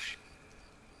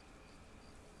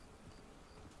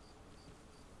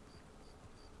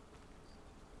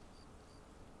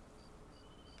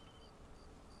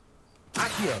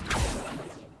 Accio.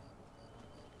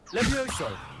 Levioso.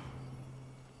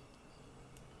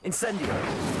 Incendio.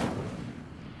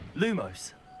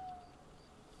 Lumos.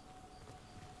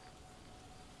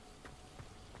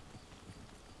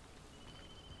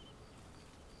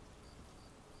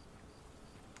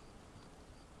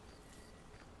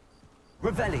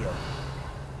 Revelio.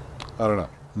 I don't know.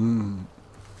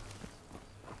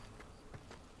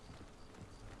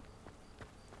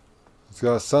 It's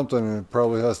got something and it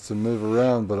probably has to move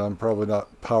around, but I'm probably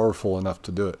not powerful enough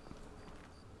to do it.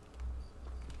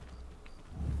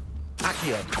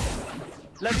 Accio.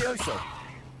 Levioso.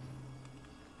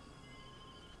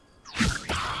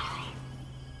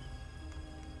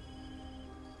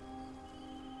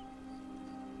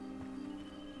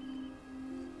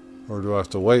 Or do I have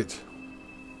to wait?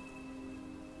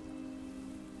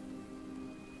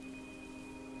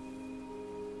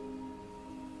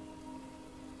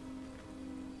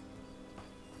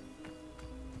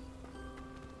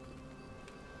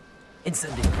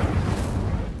 Incendio.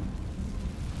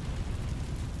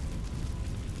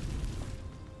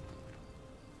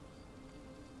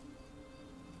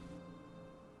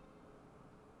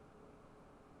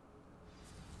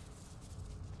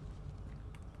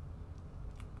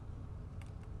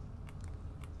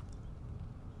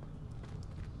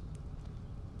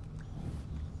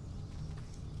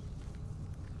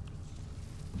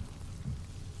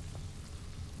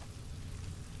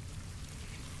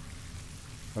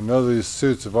 I know these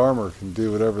suits of armor can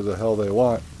do whatever the hell they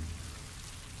want.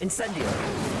 Incendio.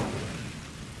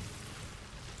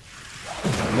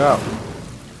 No.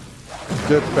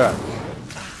 Get back.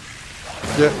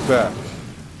 Get back.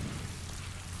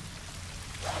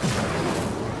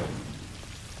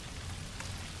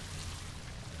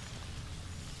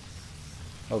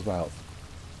 How's my health?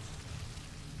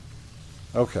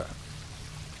 Okay.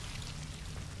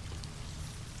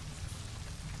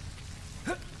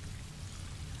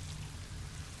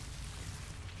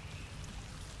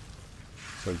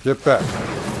 So get back.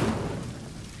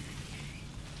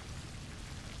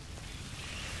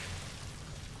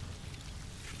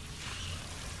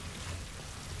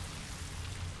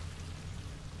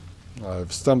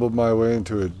 I've stumbled my way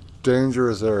into a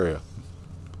dangerous area.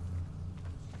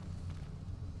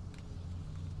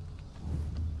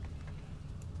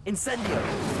 Incendio.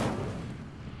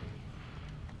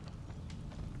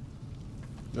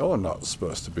 Y'all are not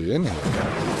supposed to be in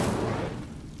here.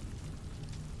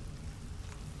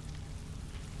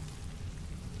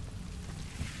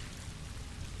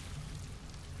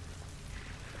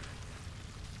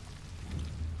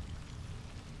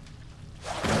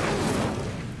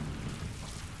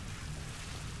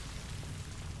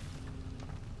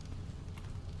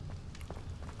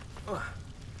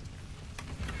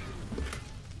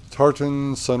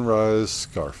 Tartan Sunrise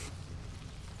Scarf.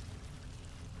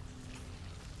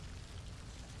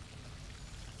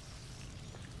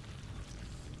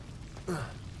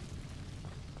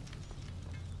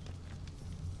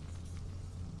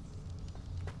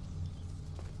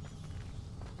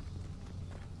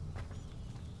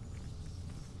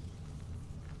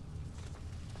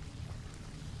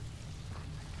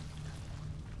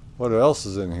 What else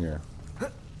is in here?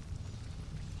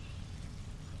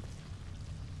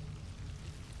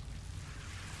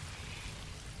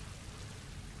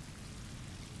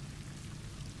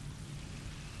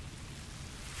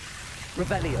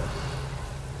 Revelio.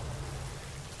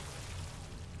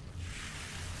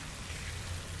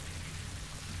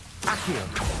 Accio.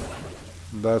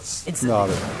 That's Incendio. not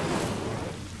it.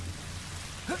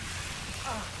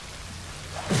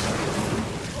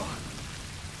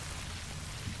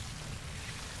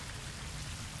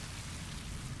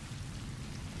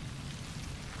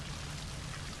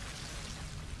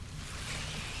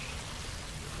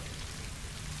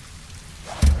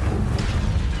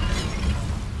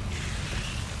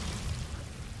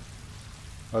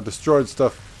 I destroyed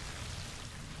stuff.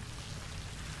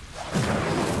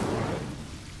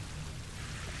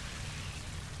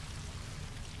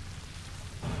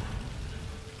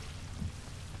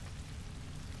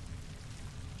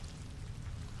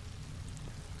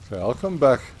 Okay, I'll come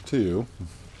back to you.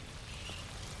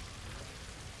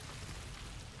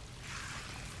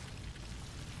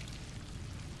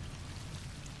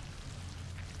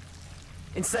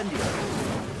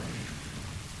 Incendio.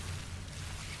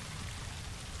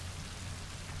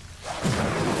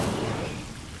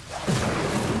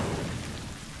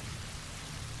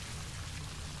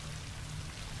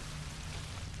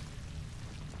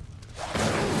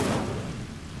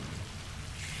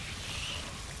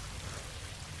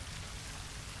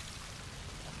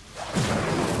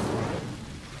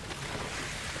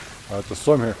 I have to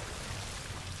swim here.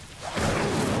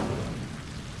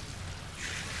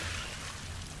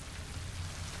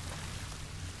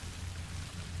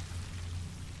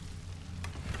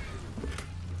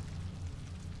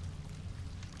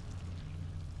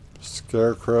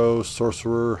 Scarecrow,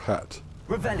 Sorcerer, Hat.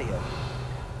 Revelio.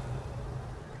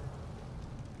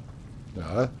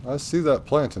 Yeah, I see that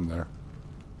plant in there.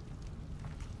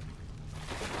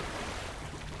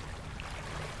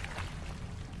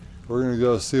 We're gonna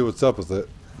go see what's up with it.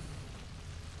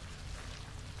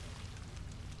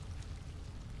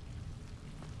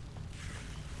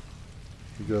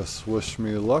 I guess wish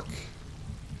me luck.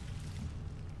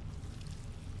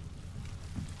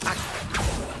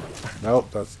 Nope,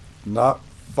 that's not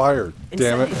fire.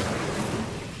 Damn it.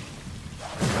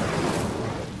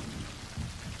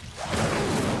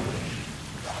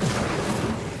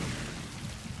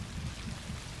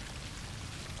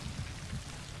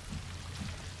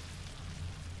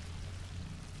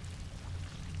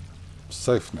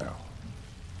 Safe now.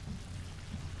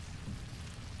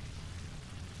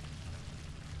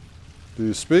 Do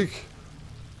you speak?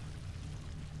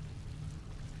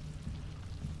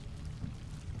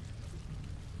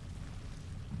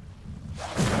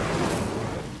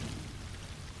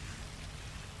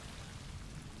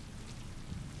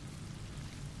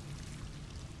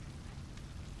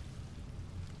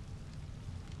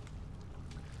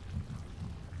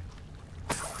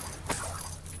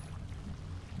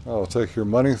 I'll take your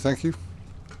money, thank you.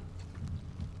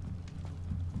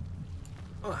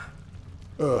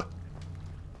 And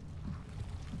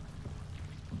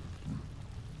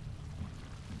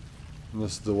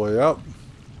this is the way out.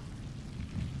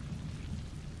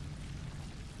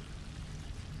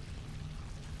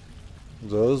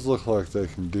 Those look like they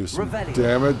can do some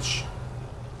damage.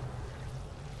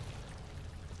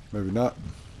 Maybe not.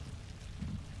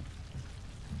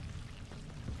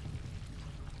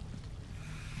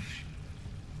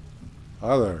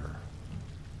 Hi there.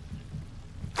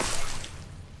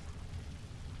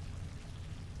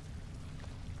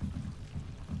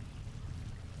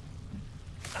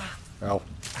 Ow.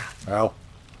 Ow.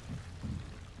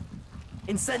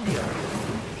 Incendio.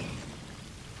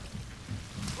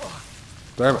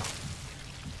 Damn it.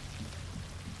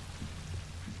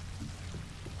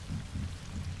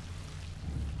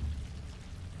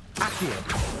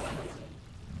 Accio.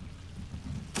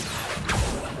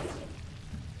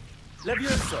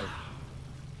 Levioso.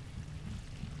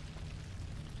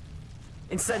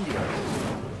 Incendio.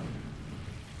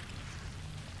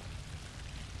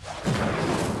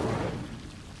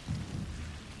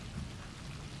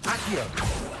 Accio.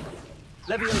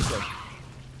 Levioso.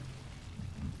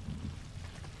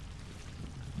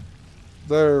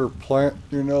 There, plant,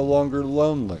 you're no longer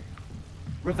lonely.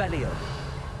 Revelio.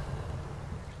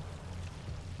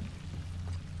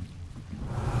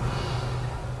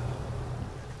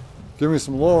 Give me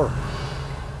some lore.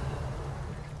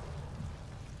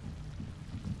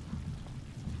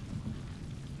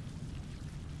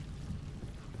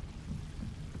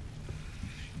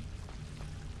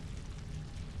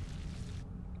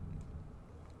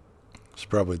 It's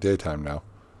probably daytime now.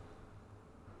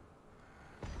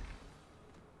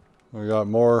 We got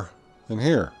more in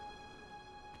here.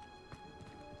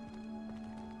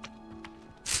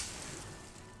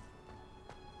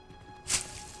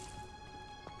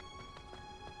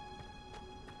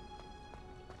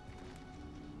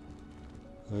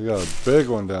 We got a big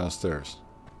one downstairs.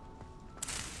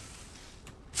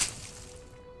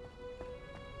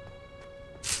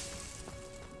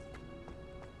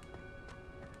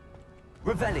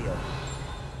 Revelio.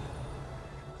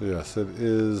 Yes, it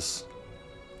is.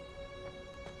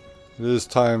 It is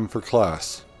time for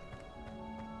class.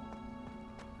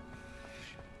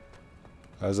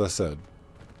 As I said.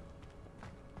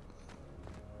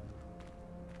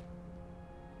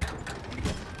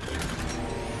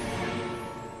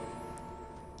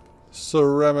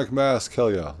 Ceramic mask,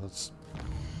 hell yeah.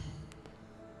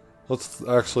 Let's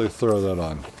actually throw that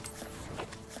on.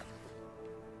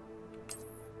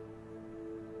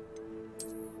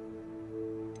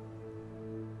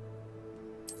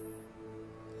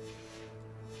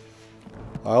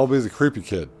 I'll be the creepy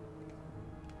kid.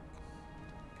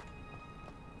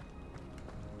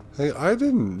 Hey, I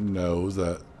didn't know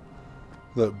that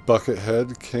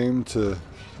Buckethead came to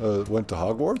went to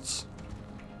Hogwarts.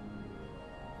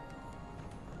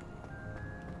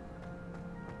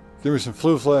 Give me some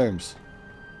flu flames.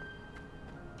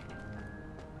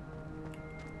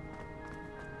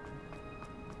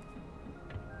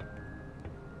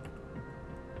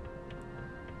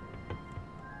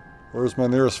 Where's my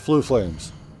nearest flu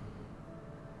flames?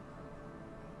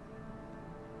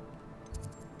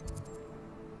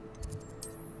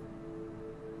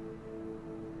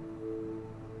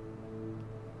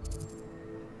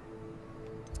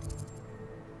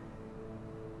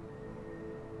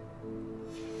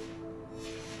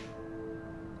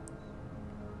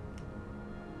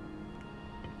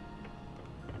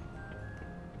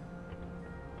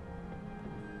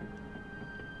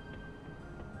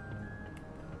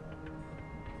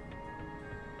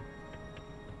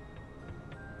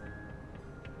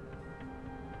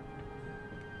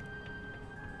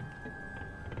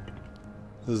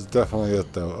 This is definitely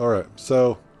it, though. Alright,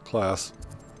 so, class.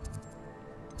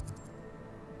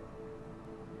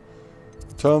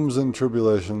 Tomes and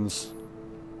Tribulations.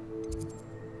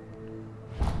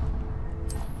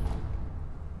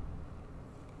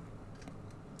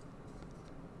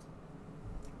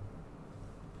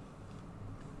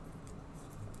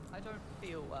 I don't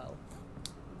feel well.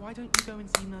 Why don't you go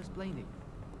and see Nurse Blaney?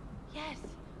 Yes,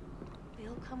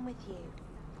 we'll come with you.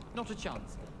 Not a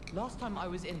chance. Last time I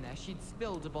was in there, she'd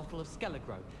spilled a bottle of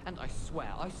Skelegro, and I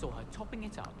swear I saw her topping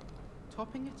it up.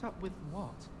 Topping it up with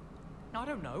what? I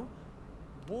don't know.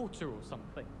 Water or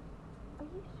something. Are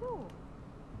you sure?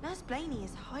 Nurse Blaney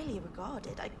is highly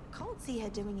regarded. I can't see her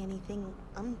doing anything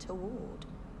untoward.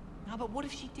 Now, but what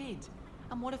if she did?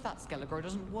 And what if that Skelegro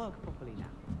doesn't work properly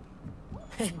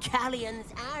now? Galleons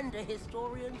and a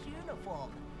historian's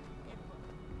uniform.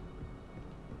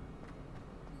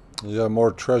 You got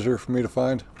more treasure for me to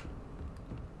find?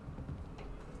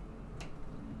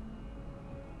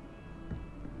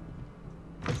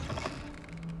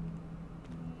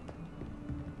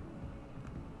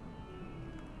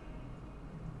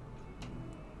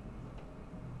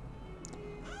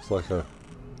 It's like a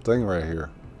thing right here.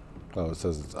 Oh, it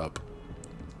says it's up.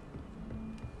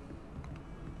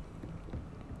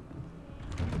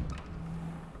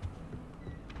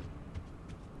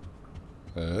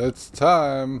 It's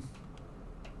time.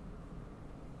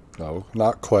 No,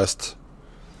 not quest.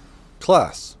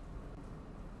 Class.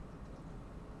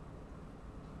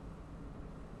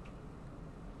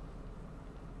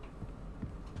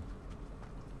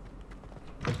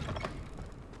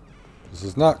 This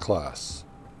is not class.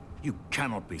 You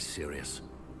cannot be serious.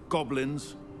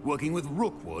 Goblins working with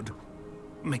Rookwood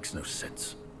makes no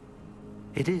sense.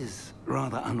 It is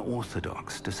rather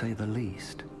unorthodox, to say the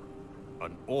least.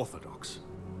 Unorthodox?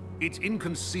 It's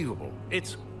inconceivable.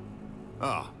 It's...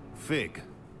 Ah, Fig.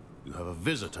 You have a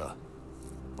visitor.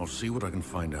 I'll see what I can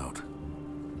find out.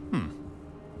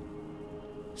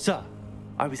 Sir,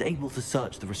 I was able to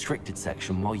search the restricted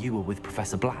section while you were with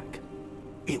Professor Black.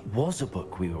 It was a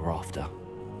book we were after.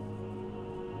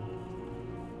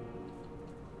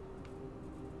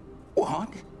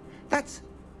 What? That's...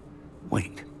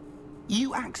 Wait.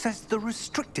 You accessed the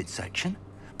restricted section?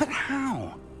 But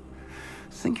how?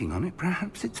 Thinking on it,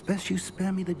 perhaps it's best you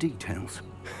spare me the details.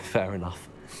 Fair enough.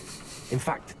 In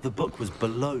fact, the book was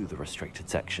below the restricted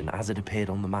section as it appeared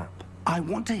on the map. I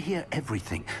want to hear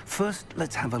everything. First,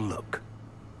 let's have a look.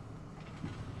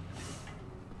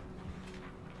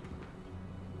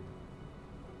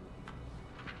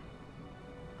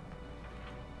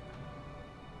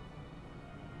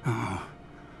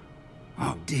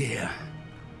 Oh dear.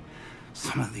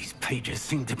 Some of these pages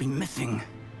seem to be missing.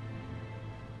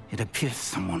 It appears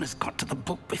someone has got to the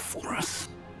book before us.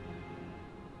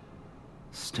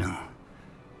 Still,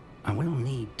 I will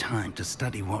need time to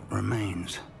study what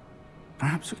remains.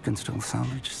 Perhaps we can still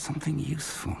salvage something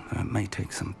useful, though it may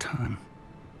take some time.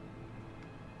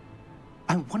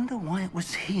 I wonder why it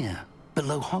was here,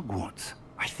 below Hogwarts.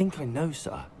 I think I know,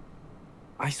 sir.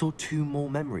 I saw 2 more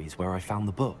memories where I found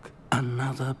the book.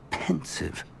 Another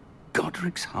pensive.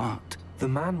 Godric's heart. The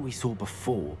man we saw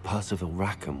before, Percival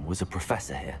Rackham, was a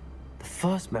professor here. The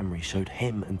first memory showed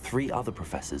him and 3 other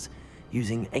professors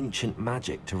using ancient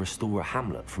magic to restore a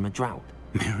hamlet from a drought.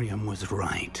 Miriam was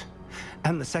right.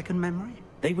 And the second memory?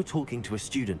 They were talking to a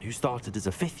student who started as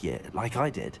a 5th year, like I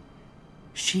did.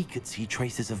 She could see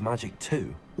traces of magic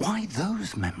too. Why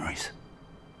those memories?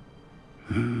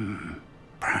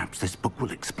 Perhaps this book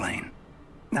will explain.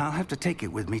 Now I'll have to take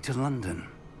it with me to London.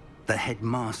 The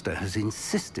headmaster has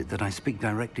insisted that I speak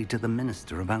directly to the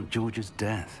minister about George's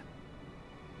death.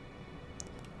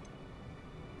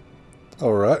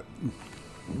 All right.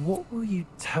 What will you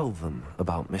tell them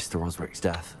about Mr. Osric's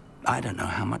death? I don't know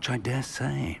how much I dare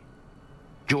say.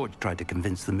 George tried to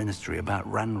convince the ministry about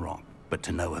Ranrock, but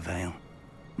to no avail.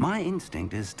 My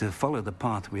instinct is to follow the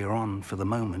path we are on for the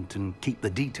moment and keep the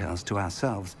details to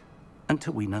ourselves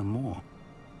until we know more.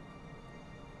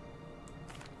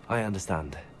 I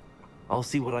understand. I'll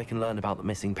see what I can learn about the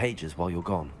missing pages while you're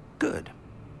gone. Good.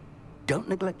 Don't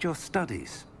neglect your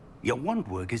studies. Your wand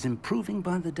work is improving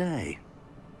by the day.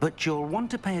 But you'll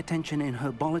want to pay attention in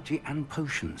herbology and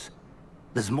potions.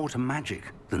 There's more to magic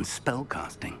than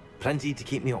spellcasting. Plenty to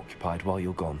keep me occupied while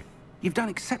you're gone. You've done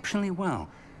exceptionally well.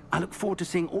 I look forward to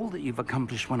seeing all that you've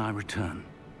accomplished when I return.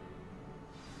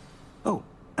 Oh,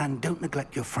 and don't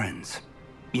neglect your friends.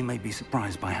 You may be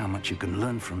surprised by how much you can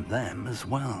learn from them as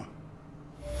well.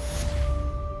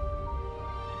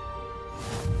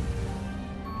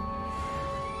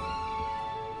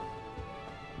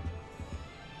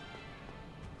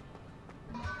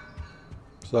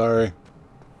 Sorry.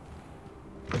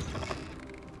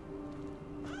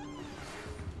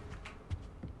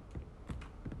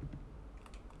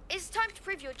 It's time to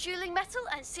prove your dueling mettle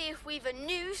and see if we've a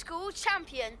new school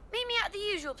champion. Meet me at the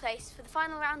usual place for the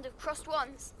final round of crossed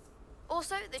wands.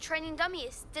 Also, the training dummy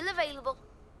is still available.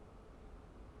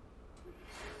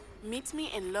 Meet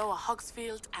me in Lower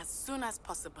Hogsfield as soon as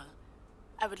possible.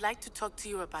 I would like to talk to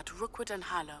you about Rookwood and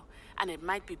Harlow, and it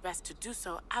might be best to do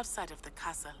so outside of the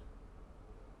castle.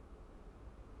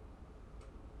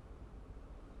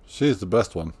 She's the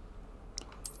best one.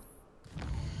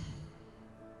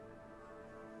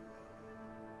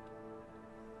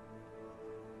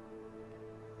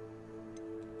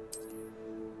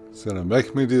 It's gonna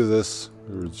make me do this.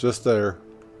 We were just there.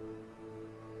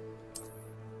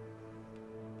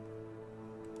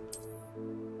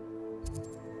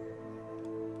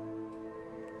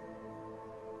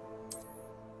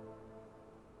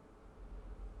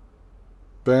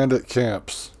 Bandit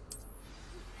camps.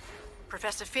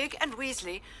 Professor Fig and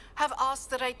Wheasley have asked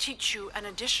that I teach you an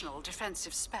additional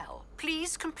defensive spell.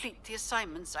 Please complete the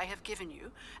assignments I have given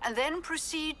you, and then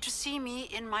proceed to see me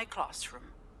in my classroom.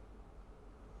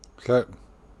 Okay.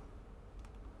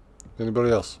 Anybody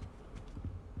else?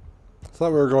 I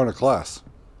thought we were going to class.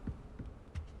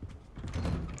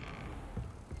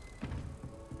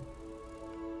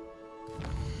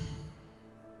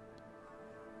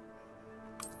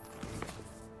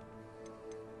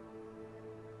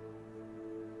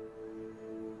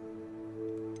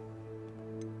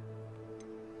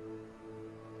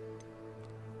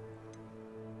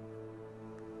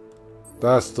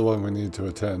 That's the one we need to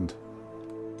attend.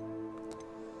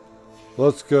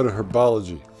 Let's go to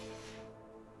herbology.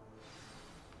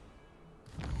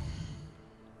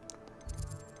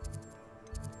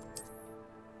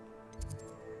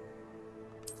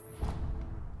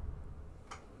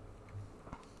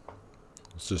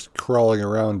 It's just crawling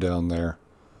around down there.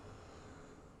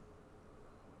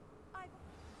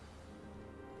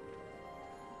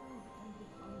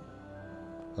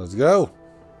 Let's go.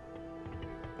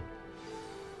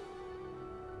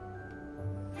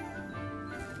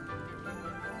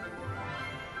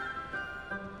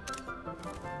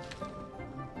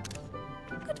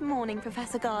 Good morning,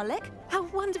 Professor Garlick. How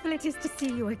wonderful it is to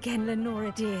see you again,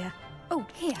 Lenora dear. Oh,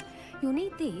 here. You'll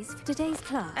need these for today's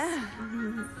class.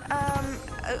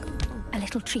 A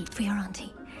little treat for your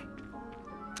auntie.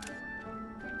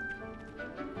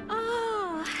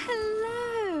 Ah,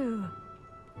 hello.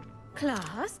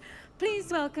 Class, please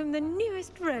welcome the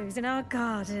newest rose in our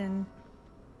garden.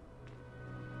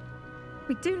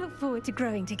 We do look forward to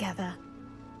growing together.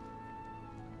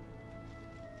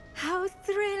 How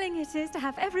thrilling it is to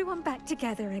have everyone back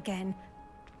together again.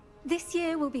 This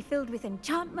year will be filled with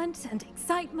enchantment and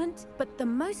excitement, but the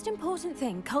most important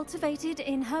thing cultivated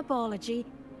in herbology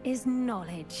is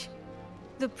knowledge.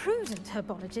 The prudent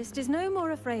herbologist is no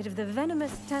more afraid of the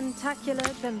venomous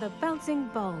tentacula than the bouncing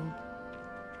bulb.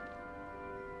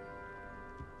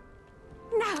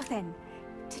 Now then,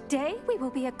 today we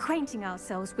will be acquainting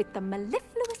ourselves with the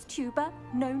mellifluous tuber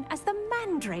known as the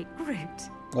mandrake root.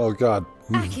 Oh god.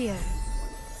 Accio.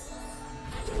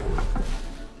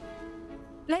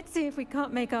 Let's see if we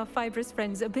can't make our fibrous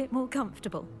friends a bit more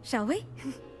comfortable, shall we?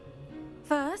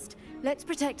 First, let's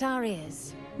protect our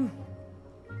ears.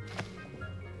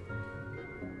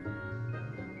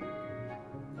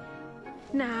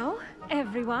 Now,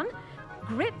 everyone,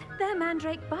 grip their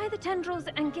mandrake by the tendrils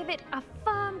and give it a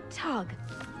firm tug.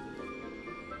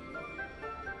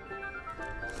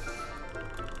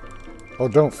 Oh,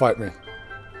 don't fight me.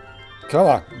 Come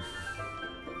on.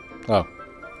 Oh.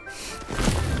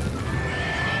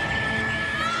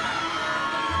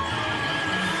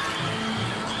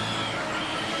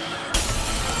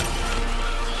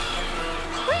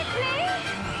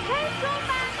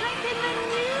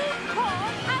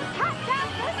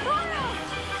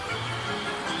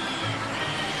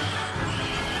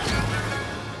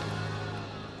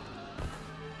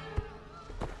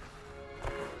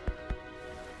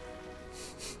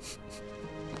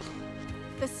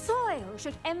 The soil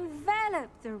should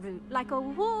envelop the root like a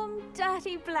warm,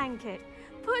 dirty blanket,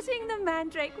 putting the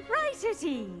mandrake right at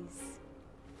ease.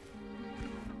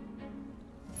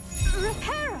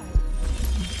 Reparo!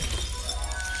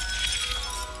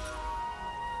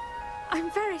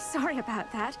 I'm very sorry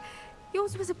about that.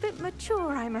 Yours was a bit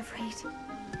mature, I'm afraid.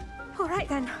 All right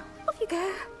then, off you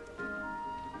go.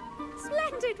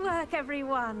 Splendid work,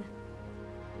 everyone.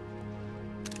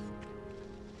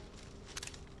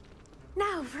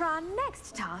 Now, for our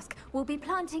next task, we'll be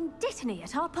planting dittany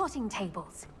at our potting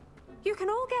tables. You can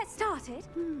all get started.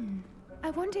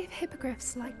 I wonder if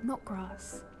hippogriffs like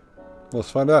knotgrass. Let's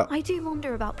find out. I do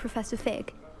wonder about Professor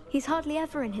Fig. He's hardly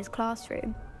ever in his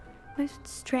classroom. Most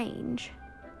strange.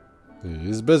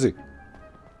 He's busy.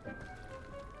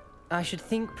 I should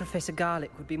think Professor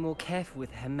Garlick would be more careful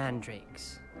with her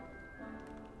mandrakes.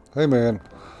 Hey man,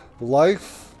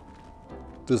 life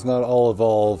does not all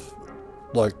evolve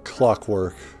like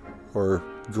clockwork or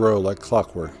grow like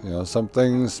clockwork. You know, some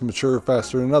things mature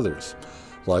faster than others,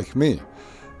 like me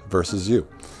versus you.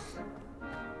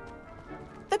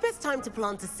 The best time to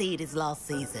plant a seed is last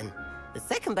season. The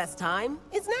second best time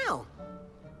is now.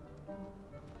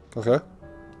 Okay.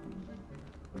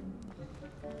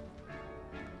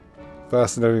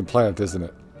 Fascinating plant, isn't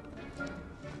it?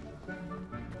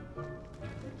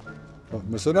 Oh,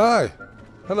 Miss Anai!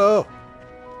 Hello!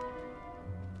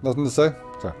 Nothing to say?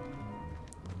 Okay.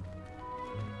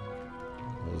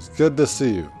 It was good to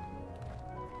see you.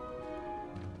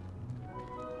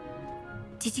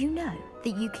 Did you know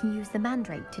that you can use the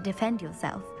mandrake to defend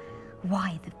yourself?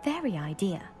 Why, the very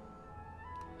idea.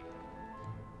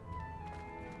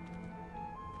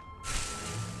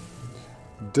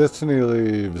 Dittany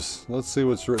leaves. Let's see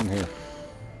what's written here.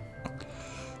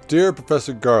 Dear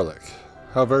Professor Garlick,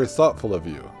 how very thoughtful of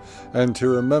you, and to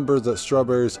remember that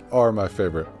strawberries are my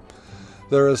favorite.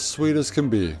 They're as sweet as can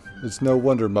be. It's no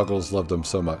wonder Muggles love them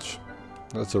so much.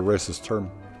 That's a racist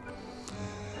term.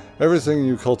 Everything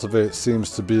you cultivate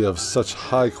seems to be of such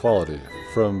high quality,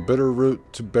 from bitter root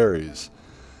to berries.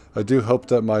 I do hope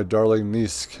that my darling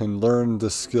niece can learn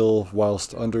this skill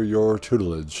whilst under your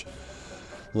tutelage.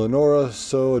 Lenora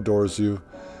so adores you,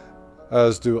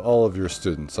 as do all of your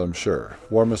students, I'm sure.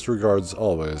 Warmest regards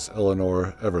always,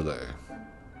 Eleanor Everley.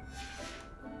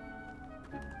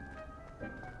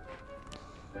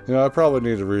 You know, I probably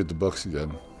need to read the books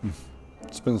again.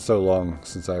 It's been so long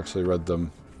since I actually read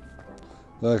them.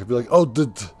 Then I could be like, oh,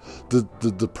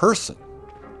 the person.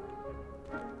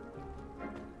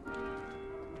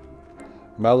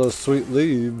 Mallow sweet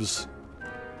leaves.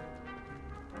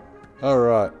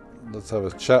 Alright, let's have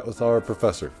a chat with our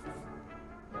professor.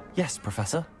 Yes,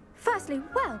 Professor. Firstly,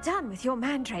 well done with your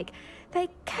mandrake. They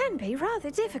can be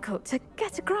rather difficult to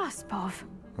get a grasp of.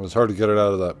 It was hard to get it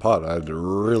out of that pot. I had to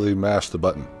really mash the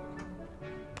button.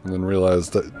 And then realize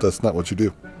that that's not what you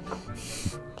do.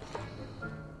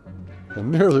 I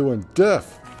nearly went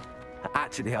deaf.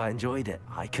 Actually, I enjoyed it.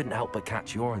 I couldn't help but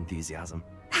catch your enthusiasm.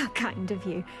 How kind of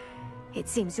you. It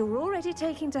seems you're already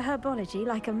taking to herbology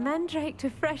like a mandrake to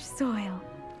fresh soil.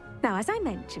 Now, as I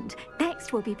mentioned,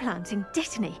 next we'll be planting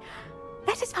dittany.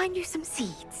 Let us find you some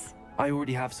seeds. I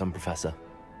already have some, Professor.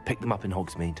 Picked them up in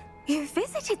Hogsmeade. You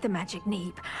visited the Magic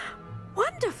Neep.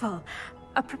 Wonderful.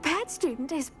 A prepared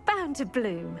student is bound to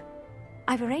bloom.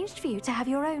 I've arranged for you to have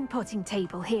your own potting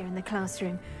table here in the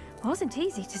classroom. Wasn't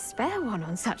easy to spare one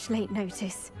on such late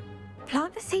notice.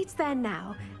 Plant the seeds there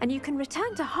now, and you can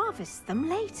return to harvest them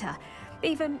later.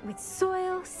 Even with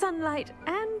soil, sunlight,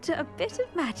 and a bit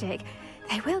of magic,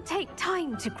 they will take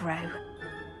time to grow.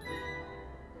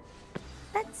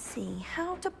 Let's see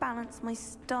how to balance my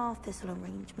star thistle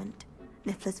arrangement.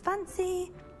 Niffler's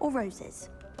fancy or roses?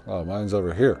 Oh, mine's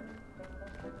over here.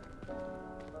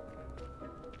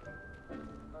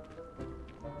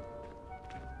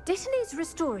 Dittany's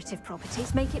restorative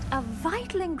properties make it a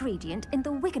vital ingredient in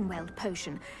the Wiggenweld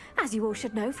potion, as you all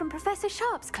should know from Professor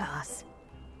Sharp's class.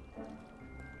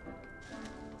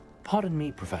 Pardon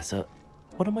me, Professor.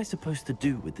 What am I supposed to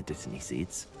do with the dittany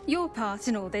seeds? Your part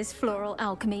in all this floral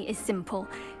alchemy is simple.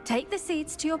 Take the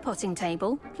seeds to your potting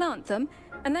table, plant them,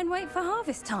 and then wait for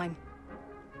harvest time.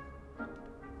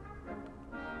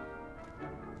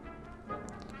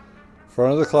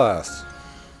 Front of the class.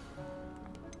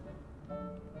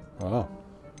 Wow.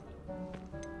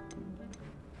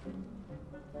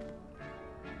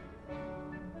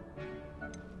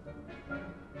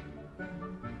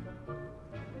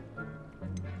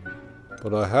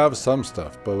 But I have some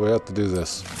stuff, but we have to do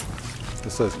this.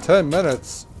 It says 10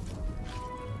 minutes.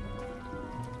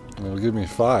 It'll give me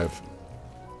 5.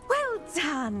 Well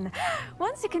done!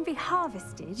 Once it can be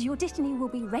harvested, your dittany will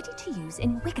be ready to use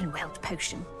in Wiggenweld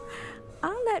potion.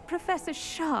 I'll let Professor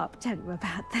Sharp tell you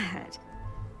about that.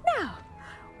 Now,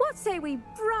 what say we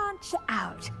branch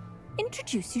out?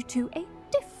 Introduce you to a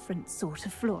different sort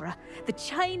of flora, the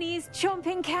Chinese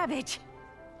chomping cabbage.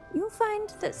 You'll find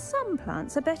that some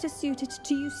plants are better suited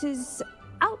to uses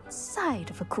outside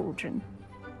of a cauldron.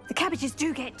 The cabbages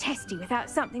do get testy without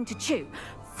something to chew.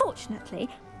 Fortunately,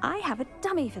 I have a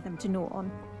dummy for them to gnaw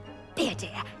on. Be a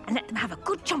dear and let them have a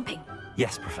good chomping.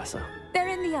 Yes, Professor. They're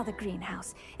in the other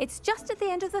greenhouse. It's just at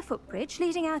the end of the footbridge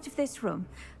leading out of this room.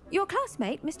 Your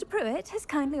classmate, Mr. Pruitt, has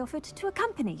kindly offered to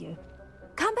accompany you.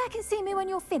 Come back and see me when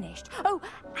you're finished. Oh,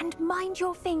 and mind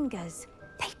your fingers.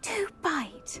 They do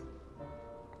bite.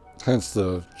 Hence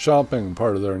the chomping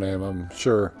part of their name, I'm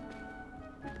sure.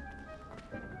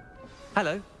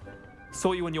 Hello.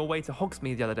 Saw you on your way to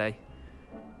Hogsmeade the other day.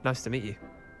 Nice to meet you.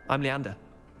 I'm Leander.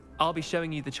 I'll be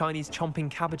showing you the Chinese chomping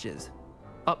cabbages.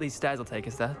 Up these stairs will take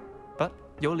us there, but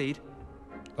your lead.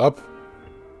 Up.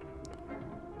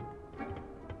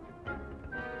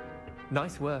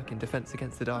 Nice work in Defense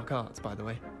Against the Dark Arts, by the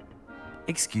way.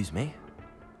 Excuse me?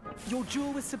 Your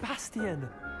duel with Sebastian!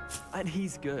 And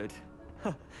he's good.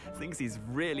 Thinks he's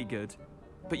really good.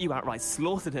 But you outright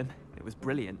slaughtered him. It was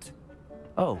brilliant.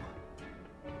 Oh.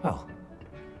 Well,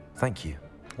 thank you.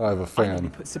 I have a I fan. nearly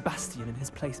put Sebastian in his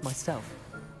place myself.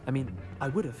 I mean, I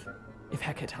would have, if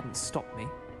Hecate hadn't stopped me.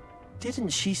 Didn't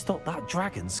she stop that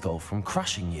dragon skull from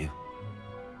crushing you?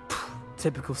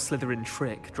 Typical Slytherin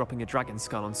trick, dropping a dragon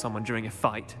skull on someone during a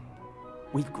fight.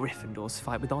 We Gryffindors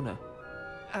fight with honor.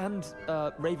 And,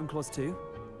 Ravenclaws too.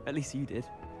 At least you did.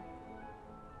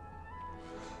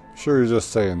 Sure, you're just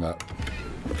saying that.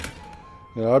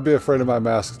 You know, I'd be afraid of my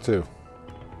mask too.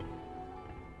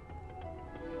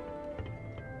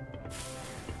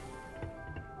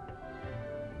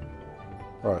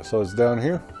 Alright, so it's down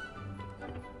here.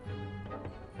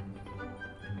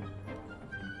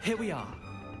 Here we are,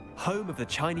 home of the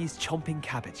Chinese chomping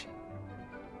cabbage.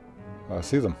 I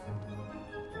see them.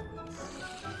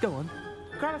 Go on,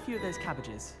 grab a few of those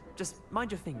cabbages. Just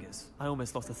mind your fingers. I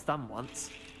almost lost a thumb once.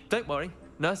 Don't worry,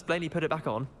 Nurse Blaney put it back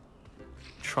on.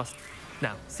 Trust me.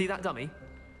 Now, see that dummy?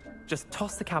 Just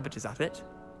toss the cabbages at it,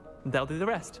 and they'll do the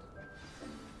rest.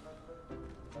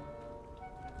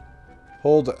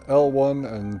 Hold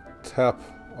L1 and tap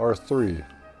R3.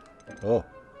 Oh.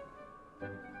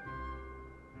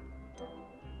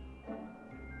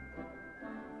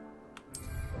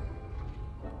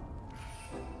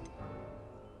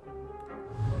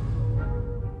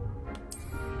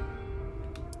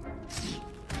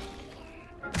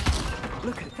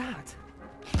 Look at that.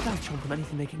 They'll chomp on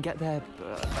anything they can get their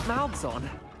mouths on.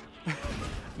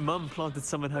 Mum planted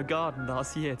some in her garden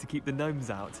last year to keep the gnomes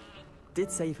out. Did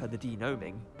save her the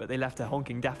de-gnoming, but they left her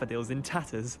honking daffodils in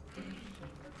tatters.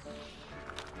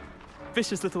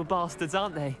 Vicious little bastards,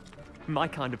 aren't they? My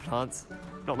kind of plants.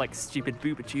 Not like stupid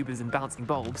booba tubers and bouncing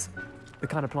bulbs. The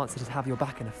kind of plants that just have your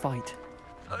back in a fight.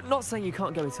 Not saying you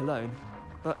can't go it alone,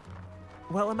 but,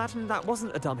 well, imagine that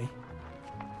wasn't a dummy.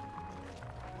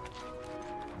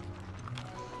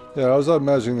 Yeah, I was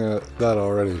imagining that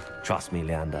already. Trust me,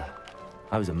 Leander.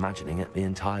 I was imagining it the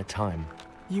entire time.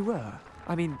 You were?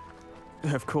 I mean,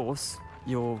 of course,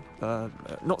 you're,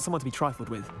 not someone to be trifled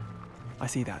with. I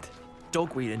see that.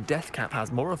 Dogweed and deathcap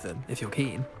has more of them, if you're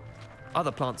keen.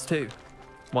 Other plants too.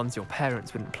 Ones your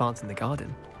parents wouldn't plant in the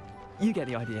garden. You get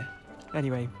the idea.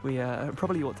 Anyway, we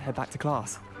probably ought to head back to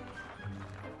class.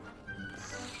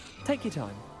 Take your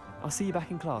time. I'll see you back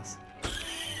in class.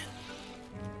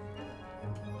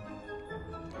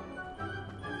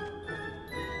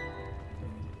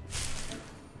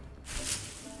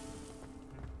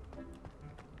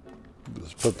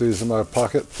 Just put these in my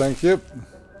pocket, thank you.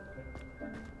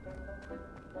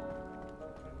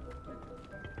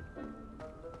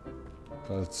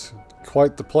 That's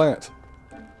quite the plant.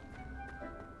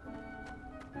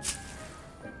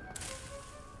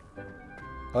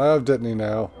 I have Dittany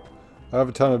now. I have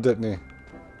a ton of Dittany.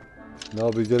 And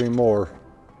I'll be getting more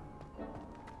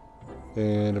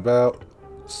in about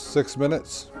 6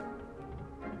 minutes.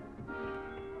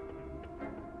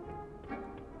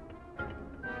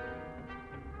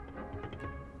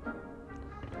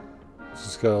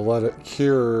 Just gotta let it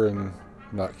cure and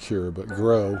not cure, but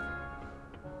grow.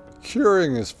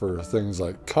 Curing is for things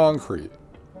like concrete.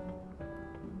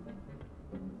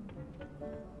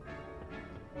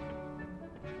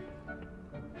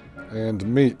 And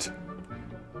meat.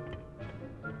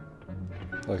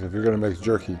 Like if you're gonna make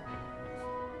jerky.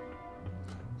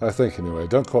 I think anyway,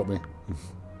 don't quote me.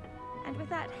 And with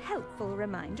that helpful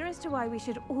reminder as to why we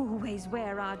should always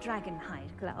wear our dragon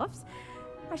hide gloves,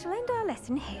 I shall end our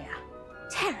lesson here.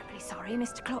 Terribly sorry,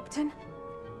 Mr. Clopton.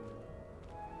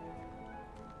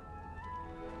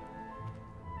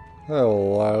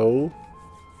 Hello.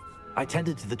 I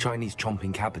tended to the Chinese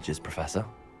chomping cabbages, Professor.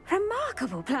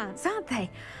 Remarkable plants, aren't they?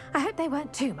 I hope they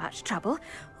weren't too much trouble.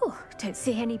 Oh, don't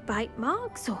see any bite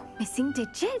marks or missing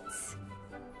digits.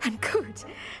 And good,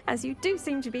 as you do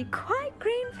seem to be quite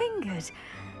green-fingered.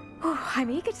 Oh, I'm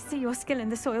eager to see your skill in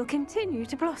the soil continue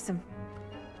to blossom.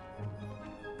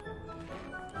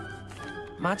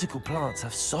 Magical plants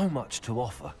have so much to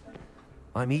offer.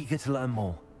 I'm eager to learn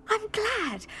more. I'm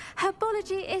glad.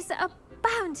 Herbology is a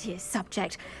bounteous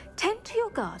subject. Tend to your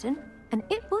garden, and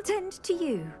it will tend to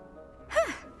you.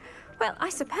 Huh. Well, I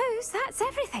suppose that's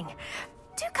everything.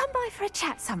 Do come by for a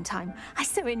chat sometime. I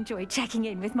so enjoy checking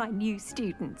in with my new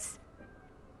students.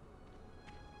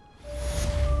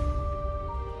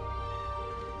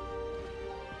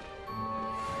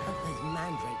 Hope those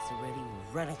mandrakes are really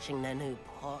relishing their new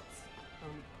pots.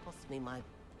 Only cost me my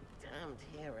damned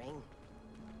hearing.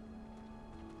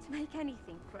 To make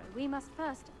anything grow, we must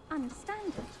first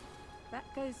understand it. That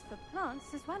goes for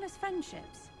plants as well as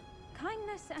friendships.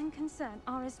 Kindness and concern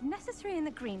are as necessary in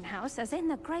the greenhouse as in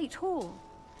the Great Hall.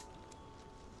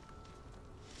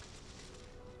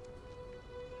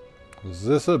 Is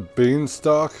this a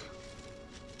beanstalk?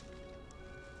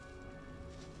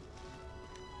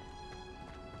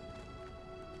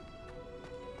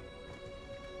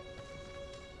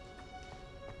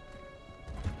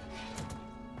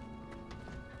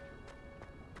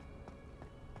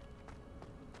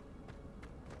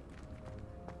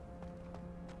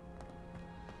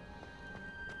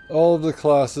 All of the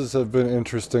classes have been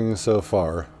interesting so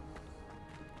far.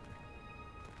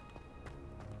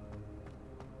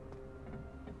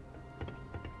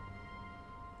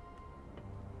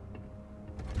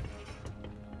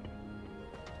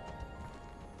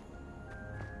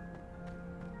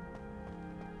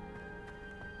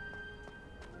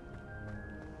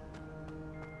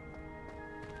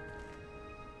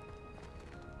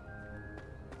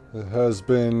 It has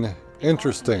been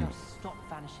interesting. Stop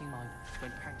vanishing my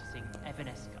when practicing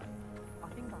Evanesco. I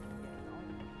think I can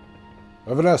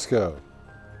get on. Evanesco.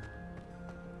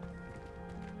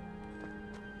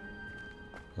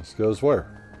 This goes where?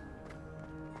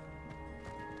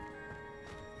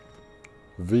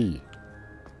 V.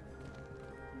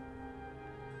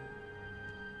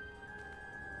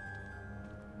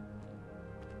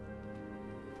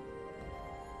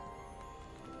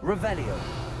 Revelio.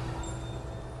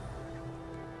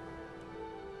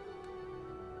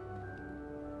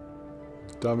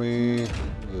 Dummy,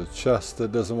 the chest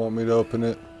that doesn't want me to open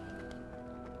it.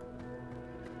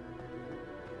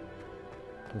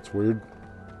 That's weird.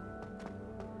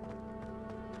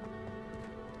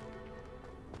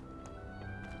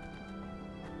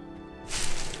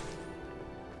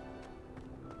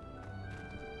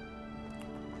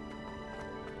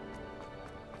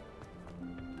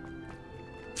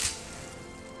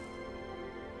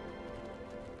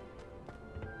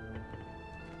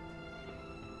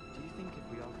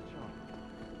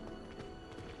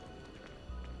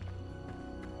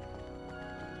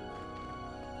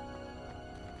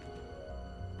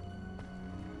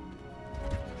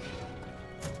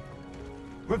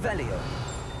 Revelio.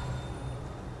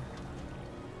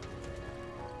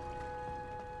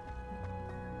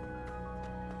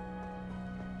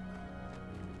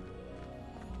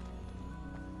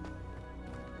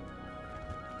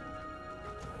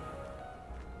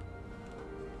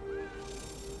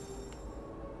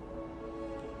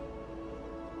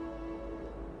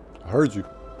 I heard you.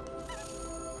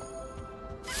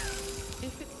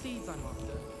 If it's seeds I'm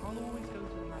after, I'll always go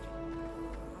to the magic.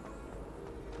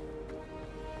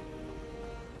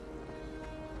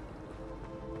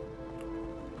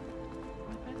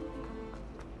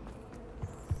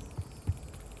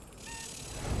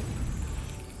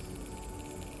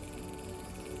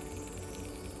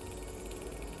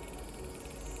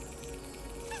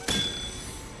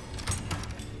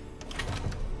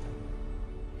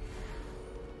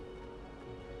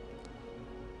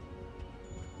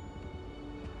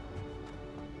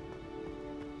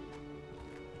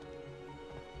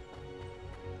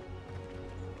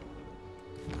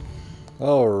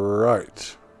 All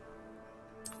right.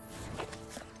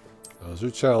 Those are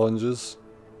challenges.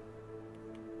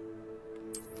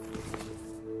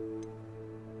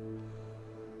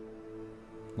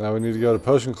 Now we need to go to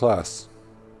potion class.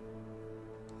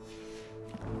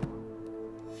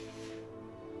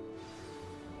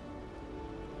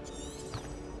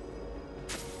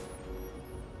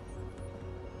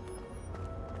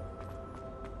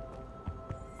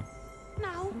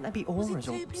 Wouldn't there be Aurors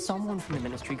or someone from the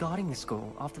ministry guarding the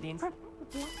school after the incident?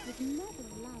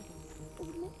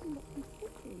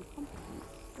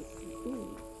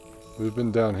 We've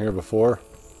been down here before,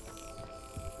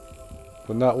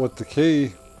 but not with the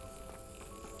key.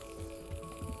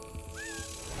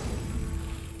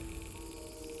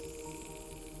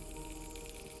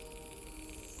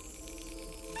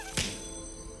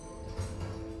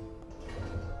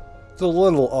 It's a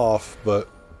little off, but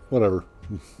whatever.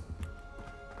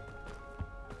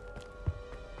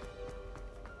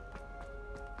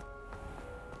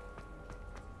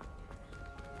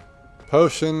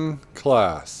 Potion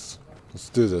class. Let's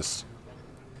do this.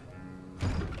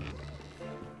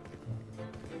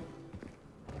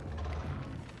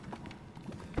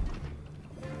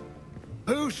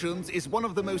 Potions is one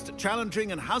of the most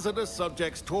challenging and hazardous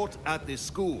subjects taught at this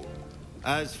school.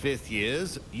 As fifth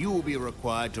years, you will be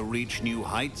required to reach new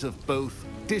heights of both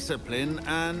discipline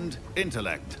and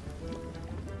intellect.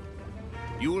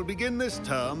 You will begin this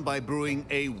term by brewing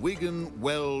a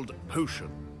Wiggenweld potion.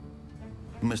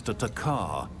 Mr.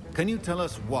 Takar, can you tell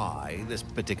us why this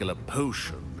particular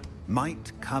potion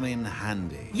might come in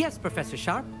handy? Yes, Professor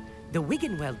Sharp. The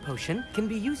Wiggenweld potion can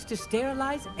be used to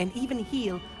sterilize and even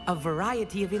heal a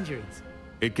variety of injuries.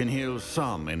 It can heal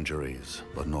some injuries,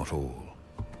 but not all.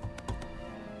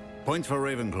 Points for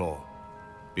Ravenclaw.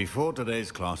 Before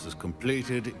today's class is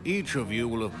completed, each of you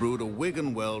will have brewed a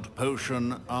Wiggenweld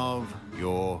potion of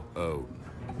your own.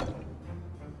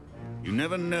 You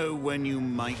never know when you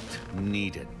might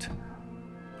need it.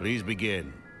 Please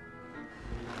begin.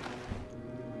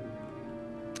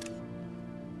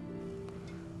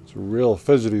 It's real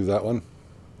fidgety, that one.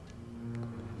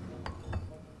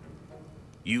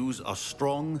 Use a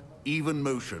strong, even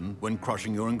motion when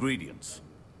crushing your ingredients.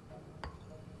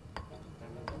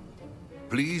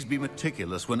 Please be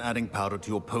meticulous when adding powder to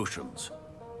your potions.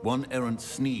 One errant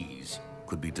sneeze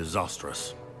could be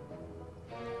disastrous.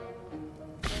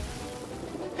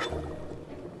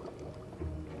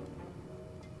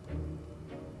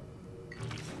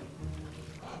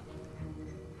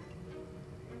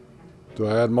 Do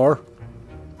I add more?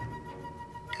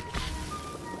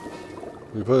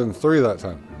 We put in 3 that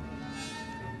time.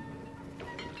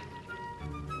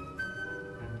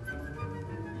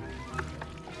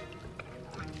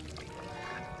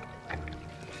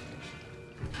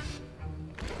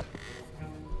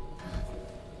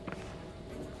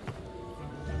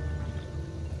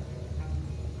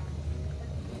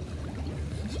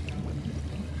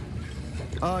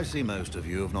 I see most of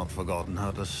you have not forgotten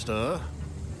how to stir.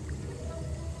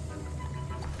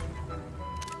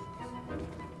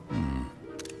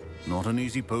 Not an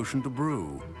easy potion to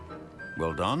brew.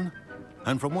 Well done.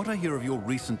 And from what I hear of your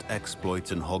recent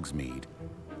exploits in Hogsmeade,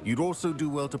 you'd also do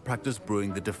well to practice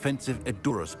brewing the defensive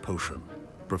Edurus potion.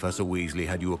 Professor Weasley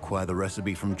had you acquire the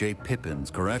recipe from J. Pippin's,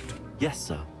 correct? Yes,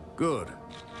 sir. Good.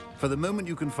 For the moment,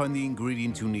 you can find the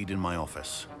ingredients you need in my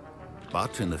office.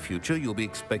 But in the future, you'll be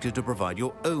expected to provide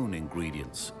your own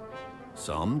ingredients.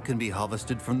 Some can be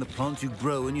harvested from the plants you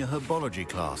grow in your herbology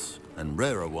class, and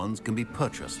rarer ones can be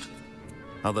purchased.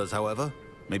 Others, however,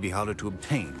 may be harder to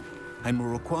obtain, and will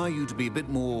require you to be a bit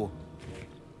more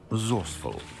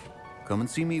resourceful. Come and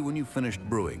see me when you've finished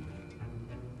brewing.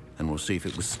 and we'll see if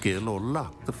it was skill or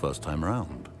luck the first time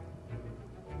around.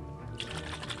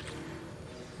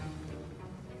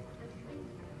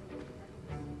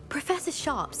 Professor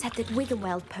Sharp said that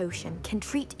Wiggenweld potion can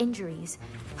treat injuries.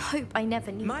 Hope I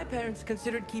never knew. My parents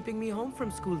considered keeping me home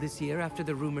from school this year after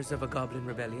the rumors of a goblin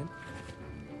rebellion.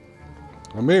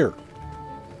 Amir.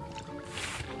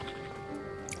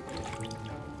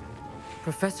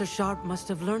 Professor Sharp must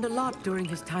have learned a lot during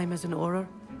his time as an Auror.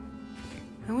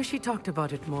 I wish he talked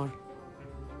about it more.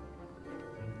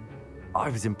 I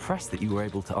was impressed that you were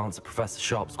able to answer Professor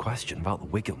Sharp's question about the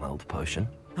Wiggenweld potion.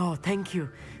 Oh, thank you.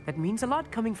 That means a lot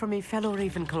coming from a fellow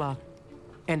Ravenclaw.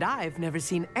 And I've never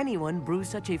seen anyone brew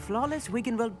such a flawless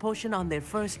Wiggenweld potion on their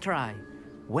first try.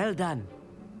 Well done.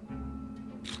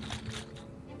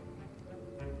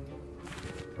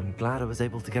 I'm glad I was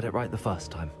able to get it right the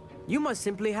first time. You must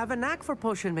simply have a knack for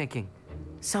potion making.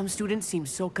 Some students seem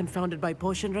so confounded by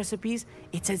potion recipes,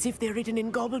 it's as if they're written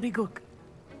in gobbledygook.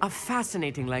 A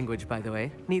fascinating language, by the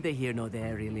way. Neither here nor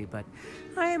there, really, but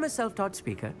I am a self-taught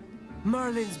speaker.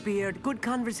 Merlin's beard, good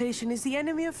conversation is the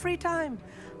enemy of free time.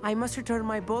 I must return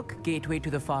my book, Gateway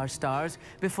to the Far Stars,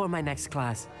 before my next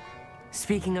class.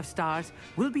 Speaking of stars,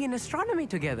 we'll be in astronomy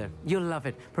together. You'll love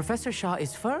it. Professor Shaw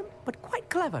is firm, but quite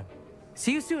clever.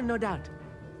 See you soon, no doubt.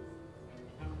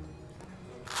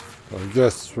 I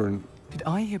guess we're... Did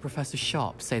I hear Professor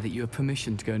Sharp say that you have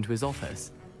permission to go into his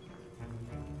office?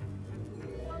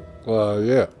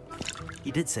 Yeah.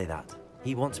 He did say that.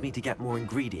 He wants me to get more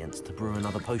ingredients to brew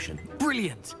another potion.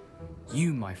 Brilliant!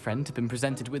 You, my friend, have been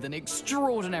presented with an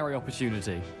extraordinary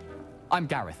opportunity. I'm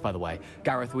Gareth, by the way.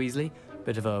 Gareth Wheasley.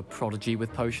 Bit of a prodigy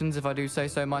with potions, if I do say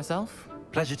so myself.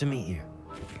 Pleasure to meet you.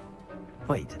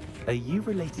 Wait, are you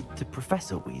related to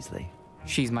Professor Weasley?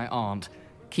 She's my aunt.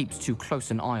 Keeps too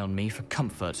close an eye on me for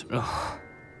comfort. Ugh.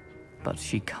 But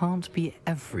she can't be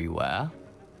everywhere.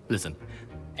 Listen,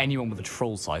 anyone with a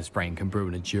troll-sized brain can brew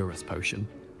an Endurus potion.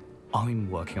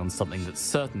 I'm working on something that's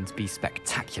certain to be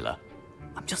spectacular.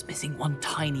 I'm just missing one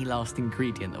tiny last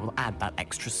ingredient that will add that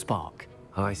extra spark.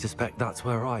 I suspect that's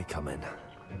where I come in.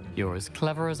 You're as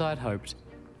clever as I'd hoped.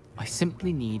 I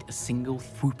simply need a single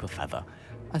Fwooper feather.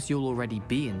 As you'll already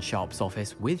be in Sharp's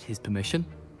office with his permission,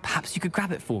 perhaps you could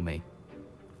grab it for me.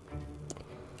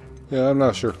 Yeah, I'm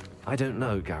not sure. I don't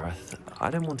know, Gareth. I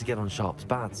don't want to get on Sharp's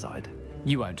bad side.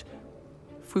 You won't.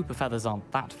 Fwooper feathers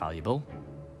aren't that valuable.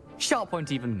 Sharp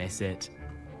won't even miss it.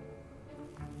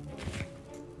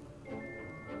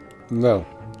 No.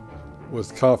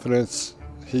 With confidence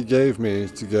he gave me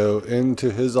to go into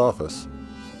his office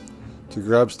to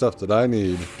grab stuff that I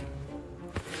need.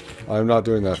 I'm not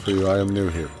doing that for you. I am new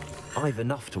here. I've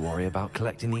enough to worry about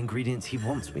collecting the ingredients he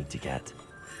wants me to get.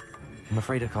 I'm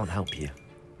afraid I can't help you.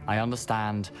 I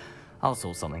understand. I'll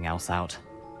sort something else out.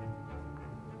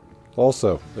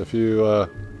 Also, if you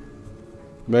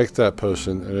make that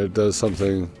potion and it does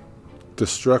something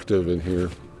destructive in here,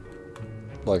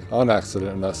 like on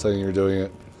accident, I'm not saying you're doing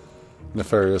it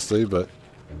nefariously, but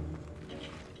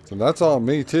then that's on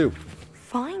me too.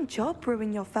 Fine job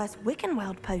brewing your first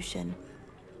Wiggenweld potion.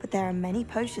 But there are many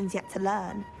potions yet to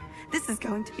learn. This is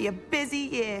going to be a busy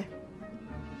year.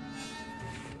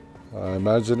 I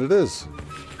imagine it is.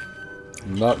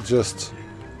 Not just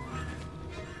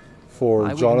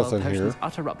for Jonathan here.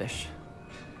 Utter rubbish.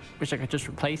 Wish I could just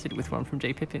replace it with one from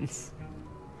J. Pippin's.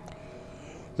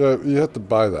 Yeah, you have to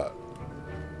buy that.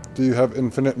 Do you have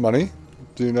infinite money?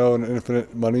 Do you know an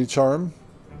infinite money charm?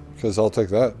 Because I'll take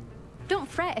that. Don't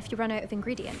fret if you run out of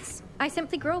ingredients. I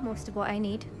simply grow most of what I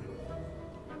need.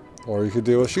 Or you could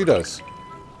do what she does.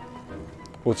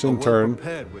 Which in turn...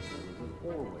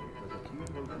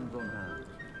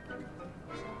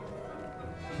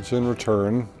 Which in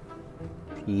return,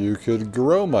 you could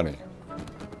grow money.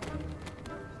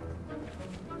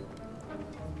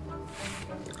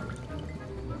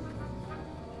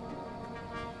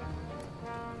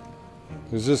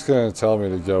 He's just going to tell me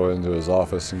to go into his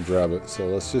office and grab it, so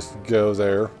let's just go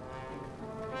there.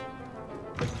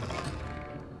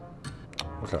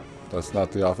 Okay, that's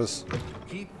not the office.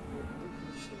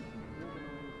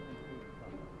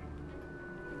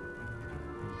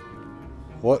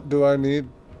 What do I need?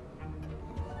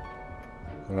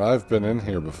 And I've been in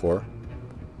here before.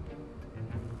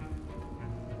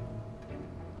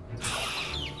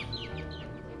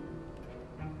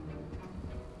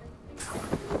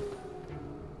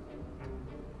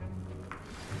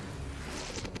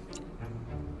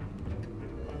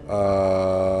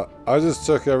 I just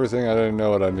took everything. I didn't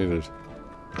know what I needed.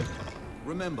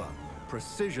 Remember,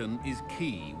 precision is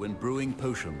key when brewing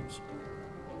potions.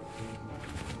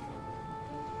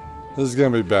 This is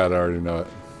gonna be bad, I already know it.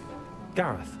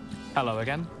 Gareth. Hello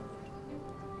again.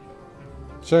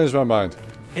 Changed my mind.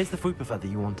 Here's the fruit feather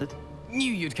you wanted.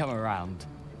 Knew you'd come around.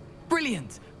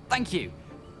 Brilliant! Thank you.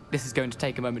 This is going to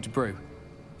take a moment to brew.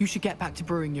 You should get back to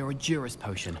brewing your Endurance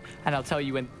potion, and I'll tell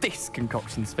you when this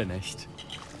concoction's finished.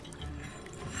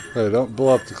 Hey, don't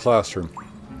blow up the classroom.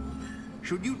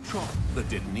 Should you chop the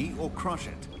Didney or crush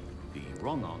it? The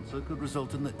wrong answer could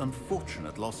result in the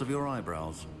unfortunate loss of your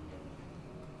eyebrows.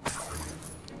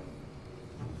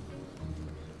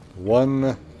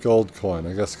 1 gold coin.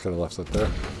 I guess I could have left it there.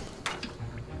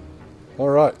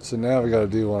 Alright, so now we gotta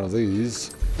do one of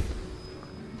these.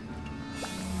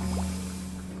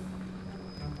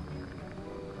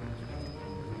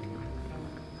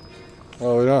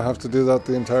 Oh, we don't have to do that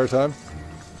the entire time?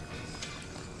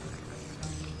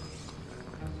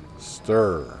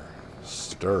 Stir,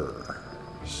 stir,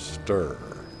 stir,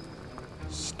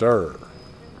 stir.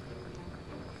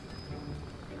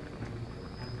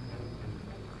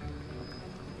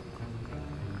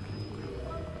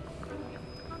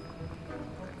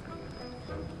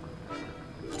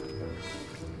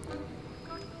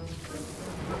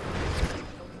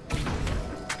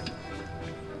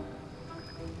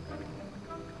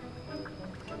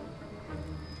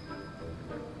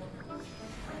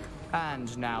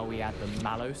 And now we add the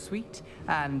mallow sweet,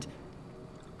 and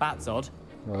that's odd.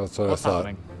 Well, that's what What's I thought.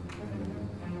 happening?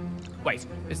 Wait,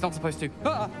 it's not supposed to.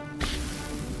 Ah!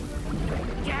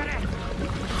 Get it!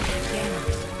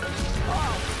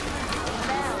 Oh!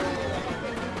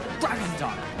 Dragon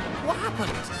time! What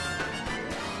happened?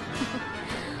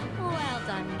 Well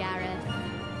done, Gareth.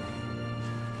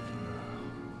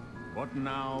 What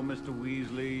now, Mr.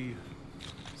 Weasley?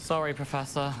 Sorry,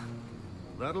 Professor.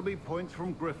 That'll be points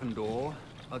from Gryffindor.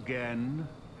 Again.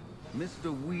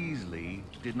 Mr. Weasley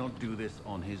did not do this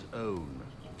on his own.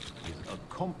 His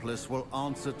accomplice will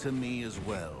answer to me as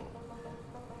well.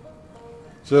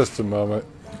 Just a moment.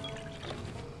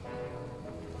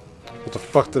 What the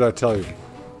fuck did I tell you?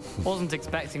 Wasn't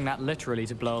expecting that literally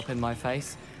to blow up in my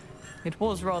face. It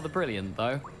was rather brilliant,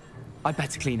 though. I'd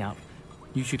better clean up.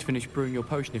 You should finish brewing your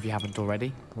potion if you haven't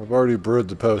already. I've already brewed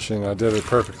the potion. I did it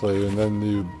perfectly, and then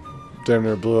you damn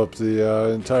near blew up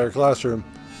the entire classroom.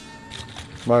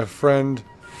 My friend,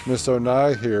 Miss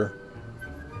Onai here,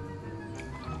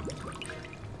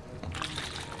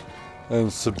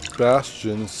 and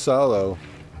Sebastian Sallow.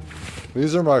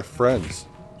 These are my friends.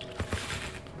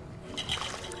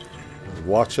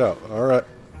 Watch out. Alright.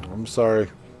 I'm sorry.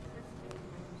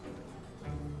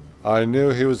 I knew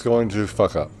he was going to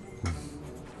fuck up.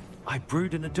 I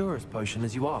brewed an Endurance potion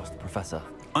as you asked, Professor.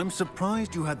 I'm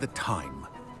surprised you had the time.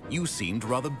 You seemed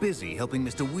rather busy helping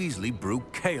Mr. Weasley brew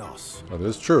chaos. That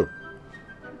is true.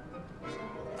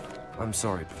 I'm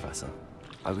sorry, Professor.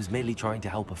 I was merely trying to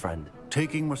help a friend.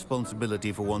 Taking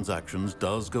responsibility for one's actions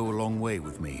does go a long way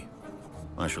with me.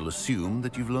 I shall assume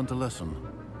that you've learnt a lesson.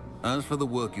 As for the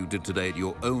work you did today at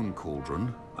your own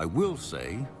cauldron, I will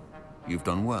say you've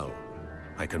done well.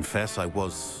 I confess I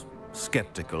was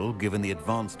skeptical, given the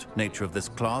advanced nature of this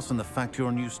class and the fact you're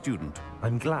a new student.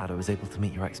 I'm glad I was able to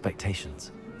meet your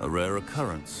expectations. A rare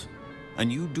occurrence.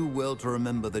 And you do well to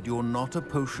remember that you're not a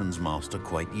potions master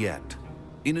quite yet.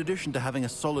 In addition to having a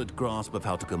solid grasp of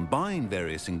how to combine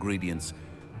various ingredients,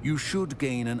 you should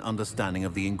gain an understanding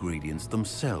of the ingredients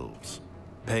themselves.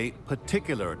 Pay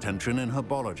particular attention in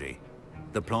herbology.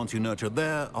 The plants you nurture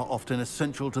there are often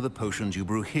essential to the potions you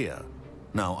brew here.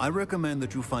 Now, I recommend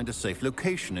that you find a safe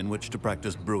location in which to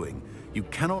practice brewing. You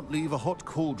cannot leave a hot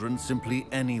cauldron simply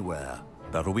anywhere.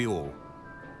 That'll be all.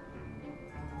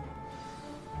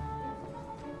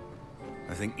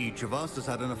 I think each of us has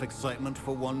had enough excitement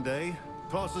for one day.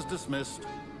 Class is dismissed.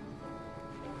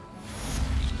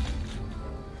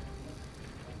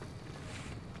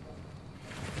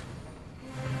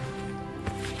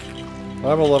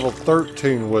 I'm a level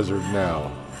 13 wizard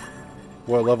now.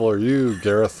 What level are you,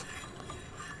 Gareth?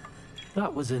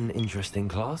 That was an interesting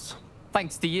class.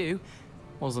 Thanks to you.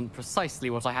 Wasn't precisely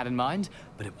what I had in mind,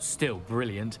 but it was still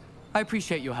brilliant. I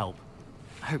appreciate your help.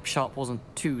 I hope Sharp wasn't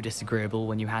too disagreeable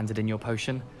when you handed in your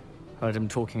potion. Heard him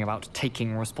talking about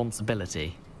taking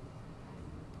responsibility.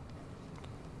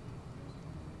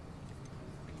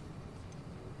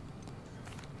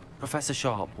 Professor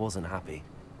Sharp wasn't happy.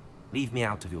 Leave me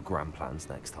out of your grand plans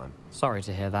next time. Sorry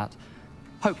to hear that.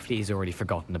 Hopefully he's already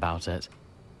forgotten about it.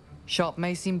 Sharp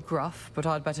may seem gruff, but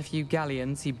I'd bet a few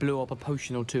galleons he blew up a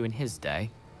potion or two in his day.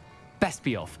 Best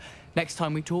be off. Next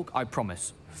time we talk, I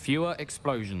promise, fewer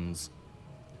explosions.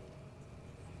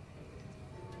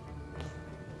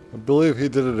 I believe he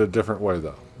did it a different way,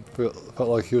 though. Felt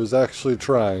like he was actually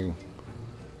trying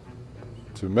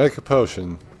to make a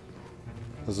potion,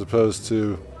 as opposed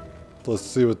to, let's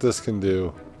see what this can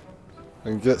do.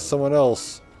 and get someone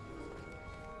else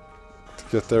to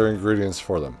get their ingredients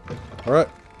for them. Alright?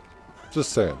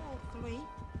 Just saying.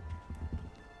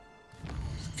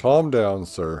 Calm down,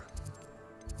 sir.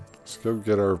 Let's go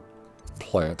get our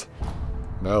plant.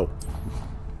 No.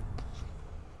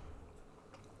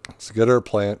 Let's get our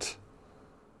plant.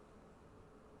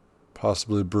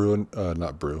 Possibly brew,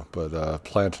 not brew, but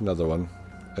plant another one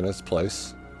in its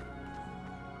place.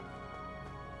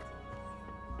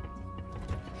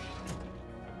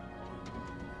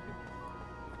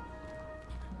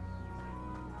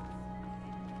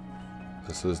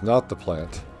 This is not the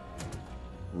plant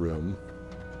room.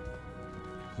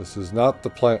 This is not the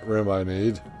plant room I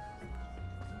need.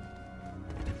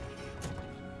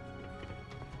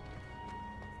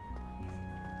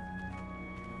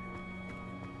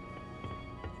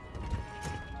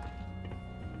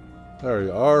 There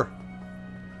you are.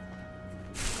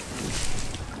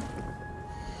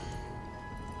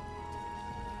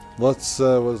 Let's,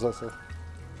 what does that say?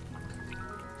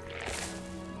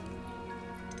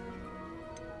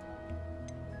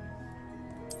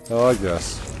 Oh, I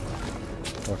guess.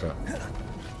 Okay.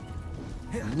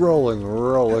 Rolling,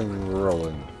 rolling,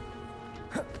 rolling.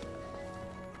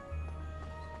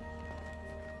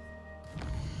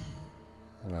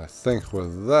 And I think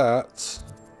with that...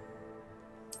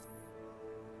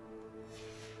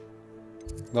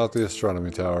 Not the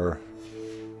astronomy tower.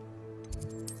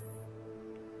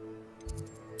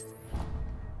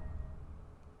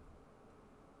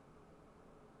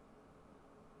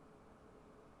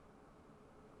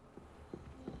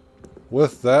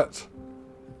 With that,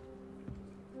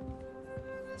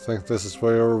 I think this is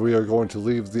where we are going to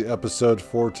leave the episode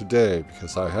for today,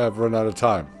 because I have run out of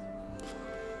time.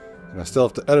 And I still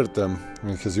have to edit them,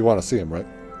 because you want to see them, right?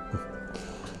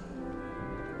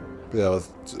 Yeah, I've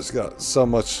just got so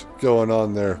much going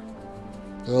on there.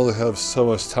 I only have so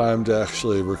much time to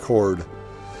actually record,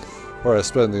 where I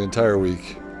spend the entire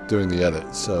week doing the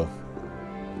edit, so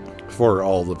for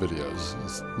all the videos.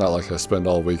 It's not like I spend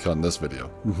all week on this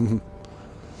video.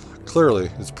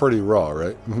 Clearly, it's pretty raw,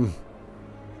 right?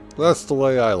 That's the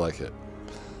way I like it.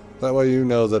 That way you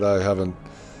know that I haven't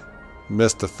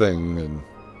missed a thing, and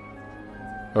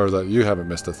or that you haven't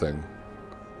missed a thing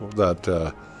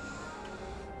that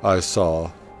I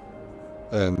saw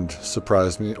and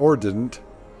surprised me, or didn't.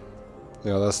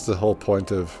 You know, that's the whole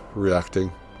point of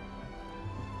reacting.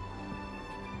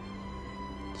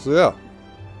 So yeah,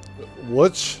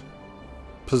 which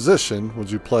position would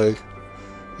you play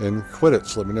in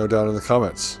Quidditch? Let me know down in the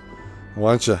comments.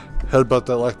 Why don't you headbutt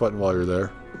that like button while you're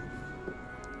there.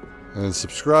 And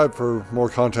subscribe for more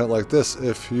content like this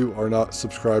if you are not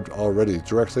subscribed already.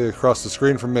 Directly across the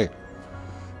screen from me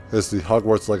is the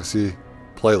Hogwarts Legacy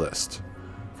playlist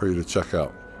for you to check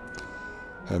out.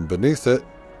 And beneath it,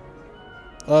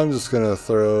 I'm just going to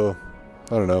throw,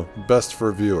 I don't know, best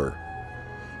for viewer.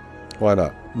 Why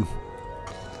not?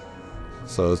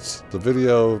 So it's the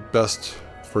video best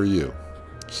for you.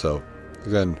 So,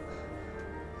 again,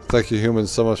 thank you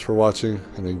humans so much for watching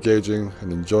and engaging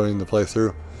and enjoying the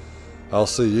playthrough. I'll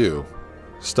see you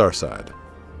Starside.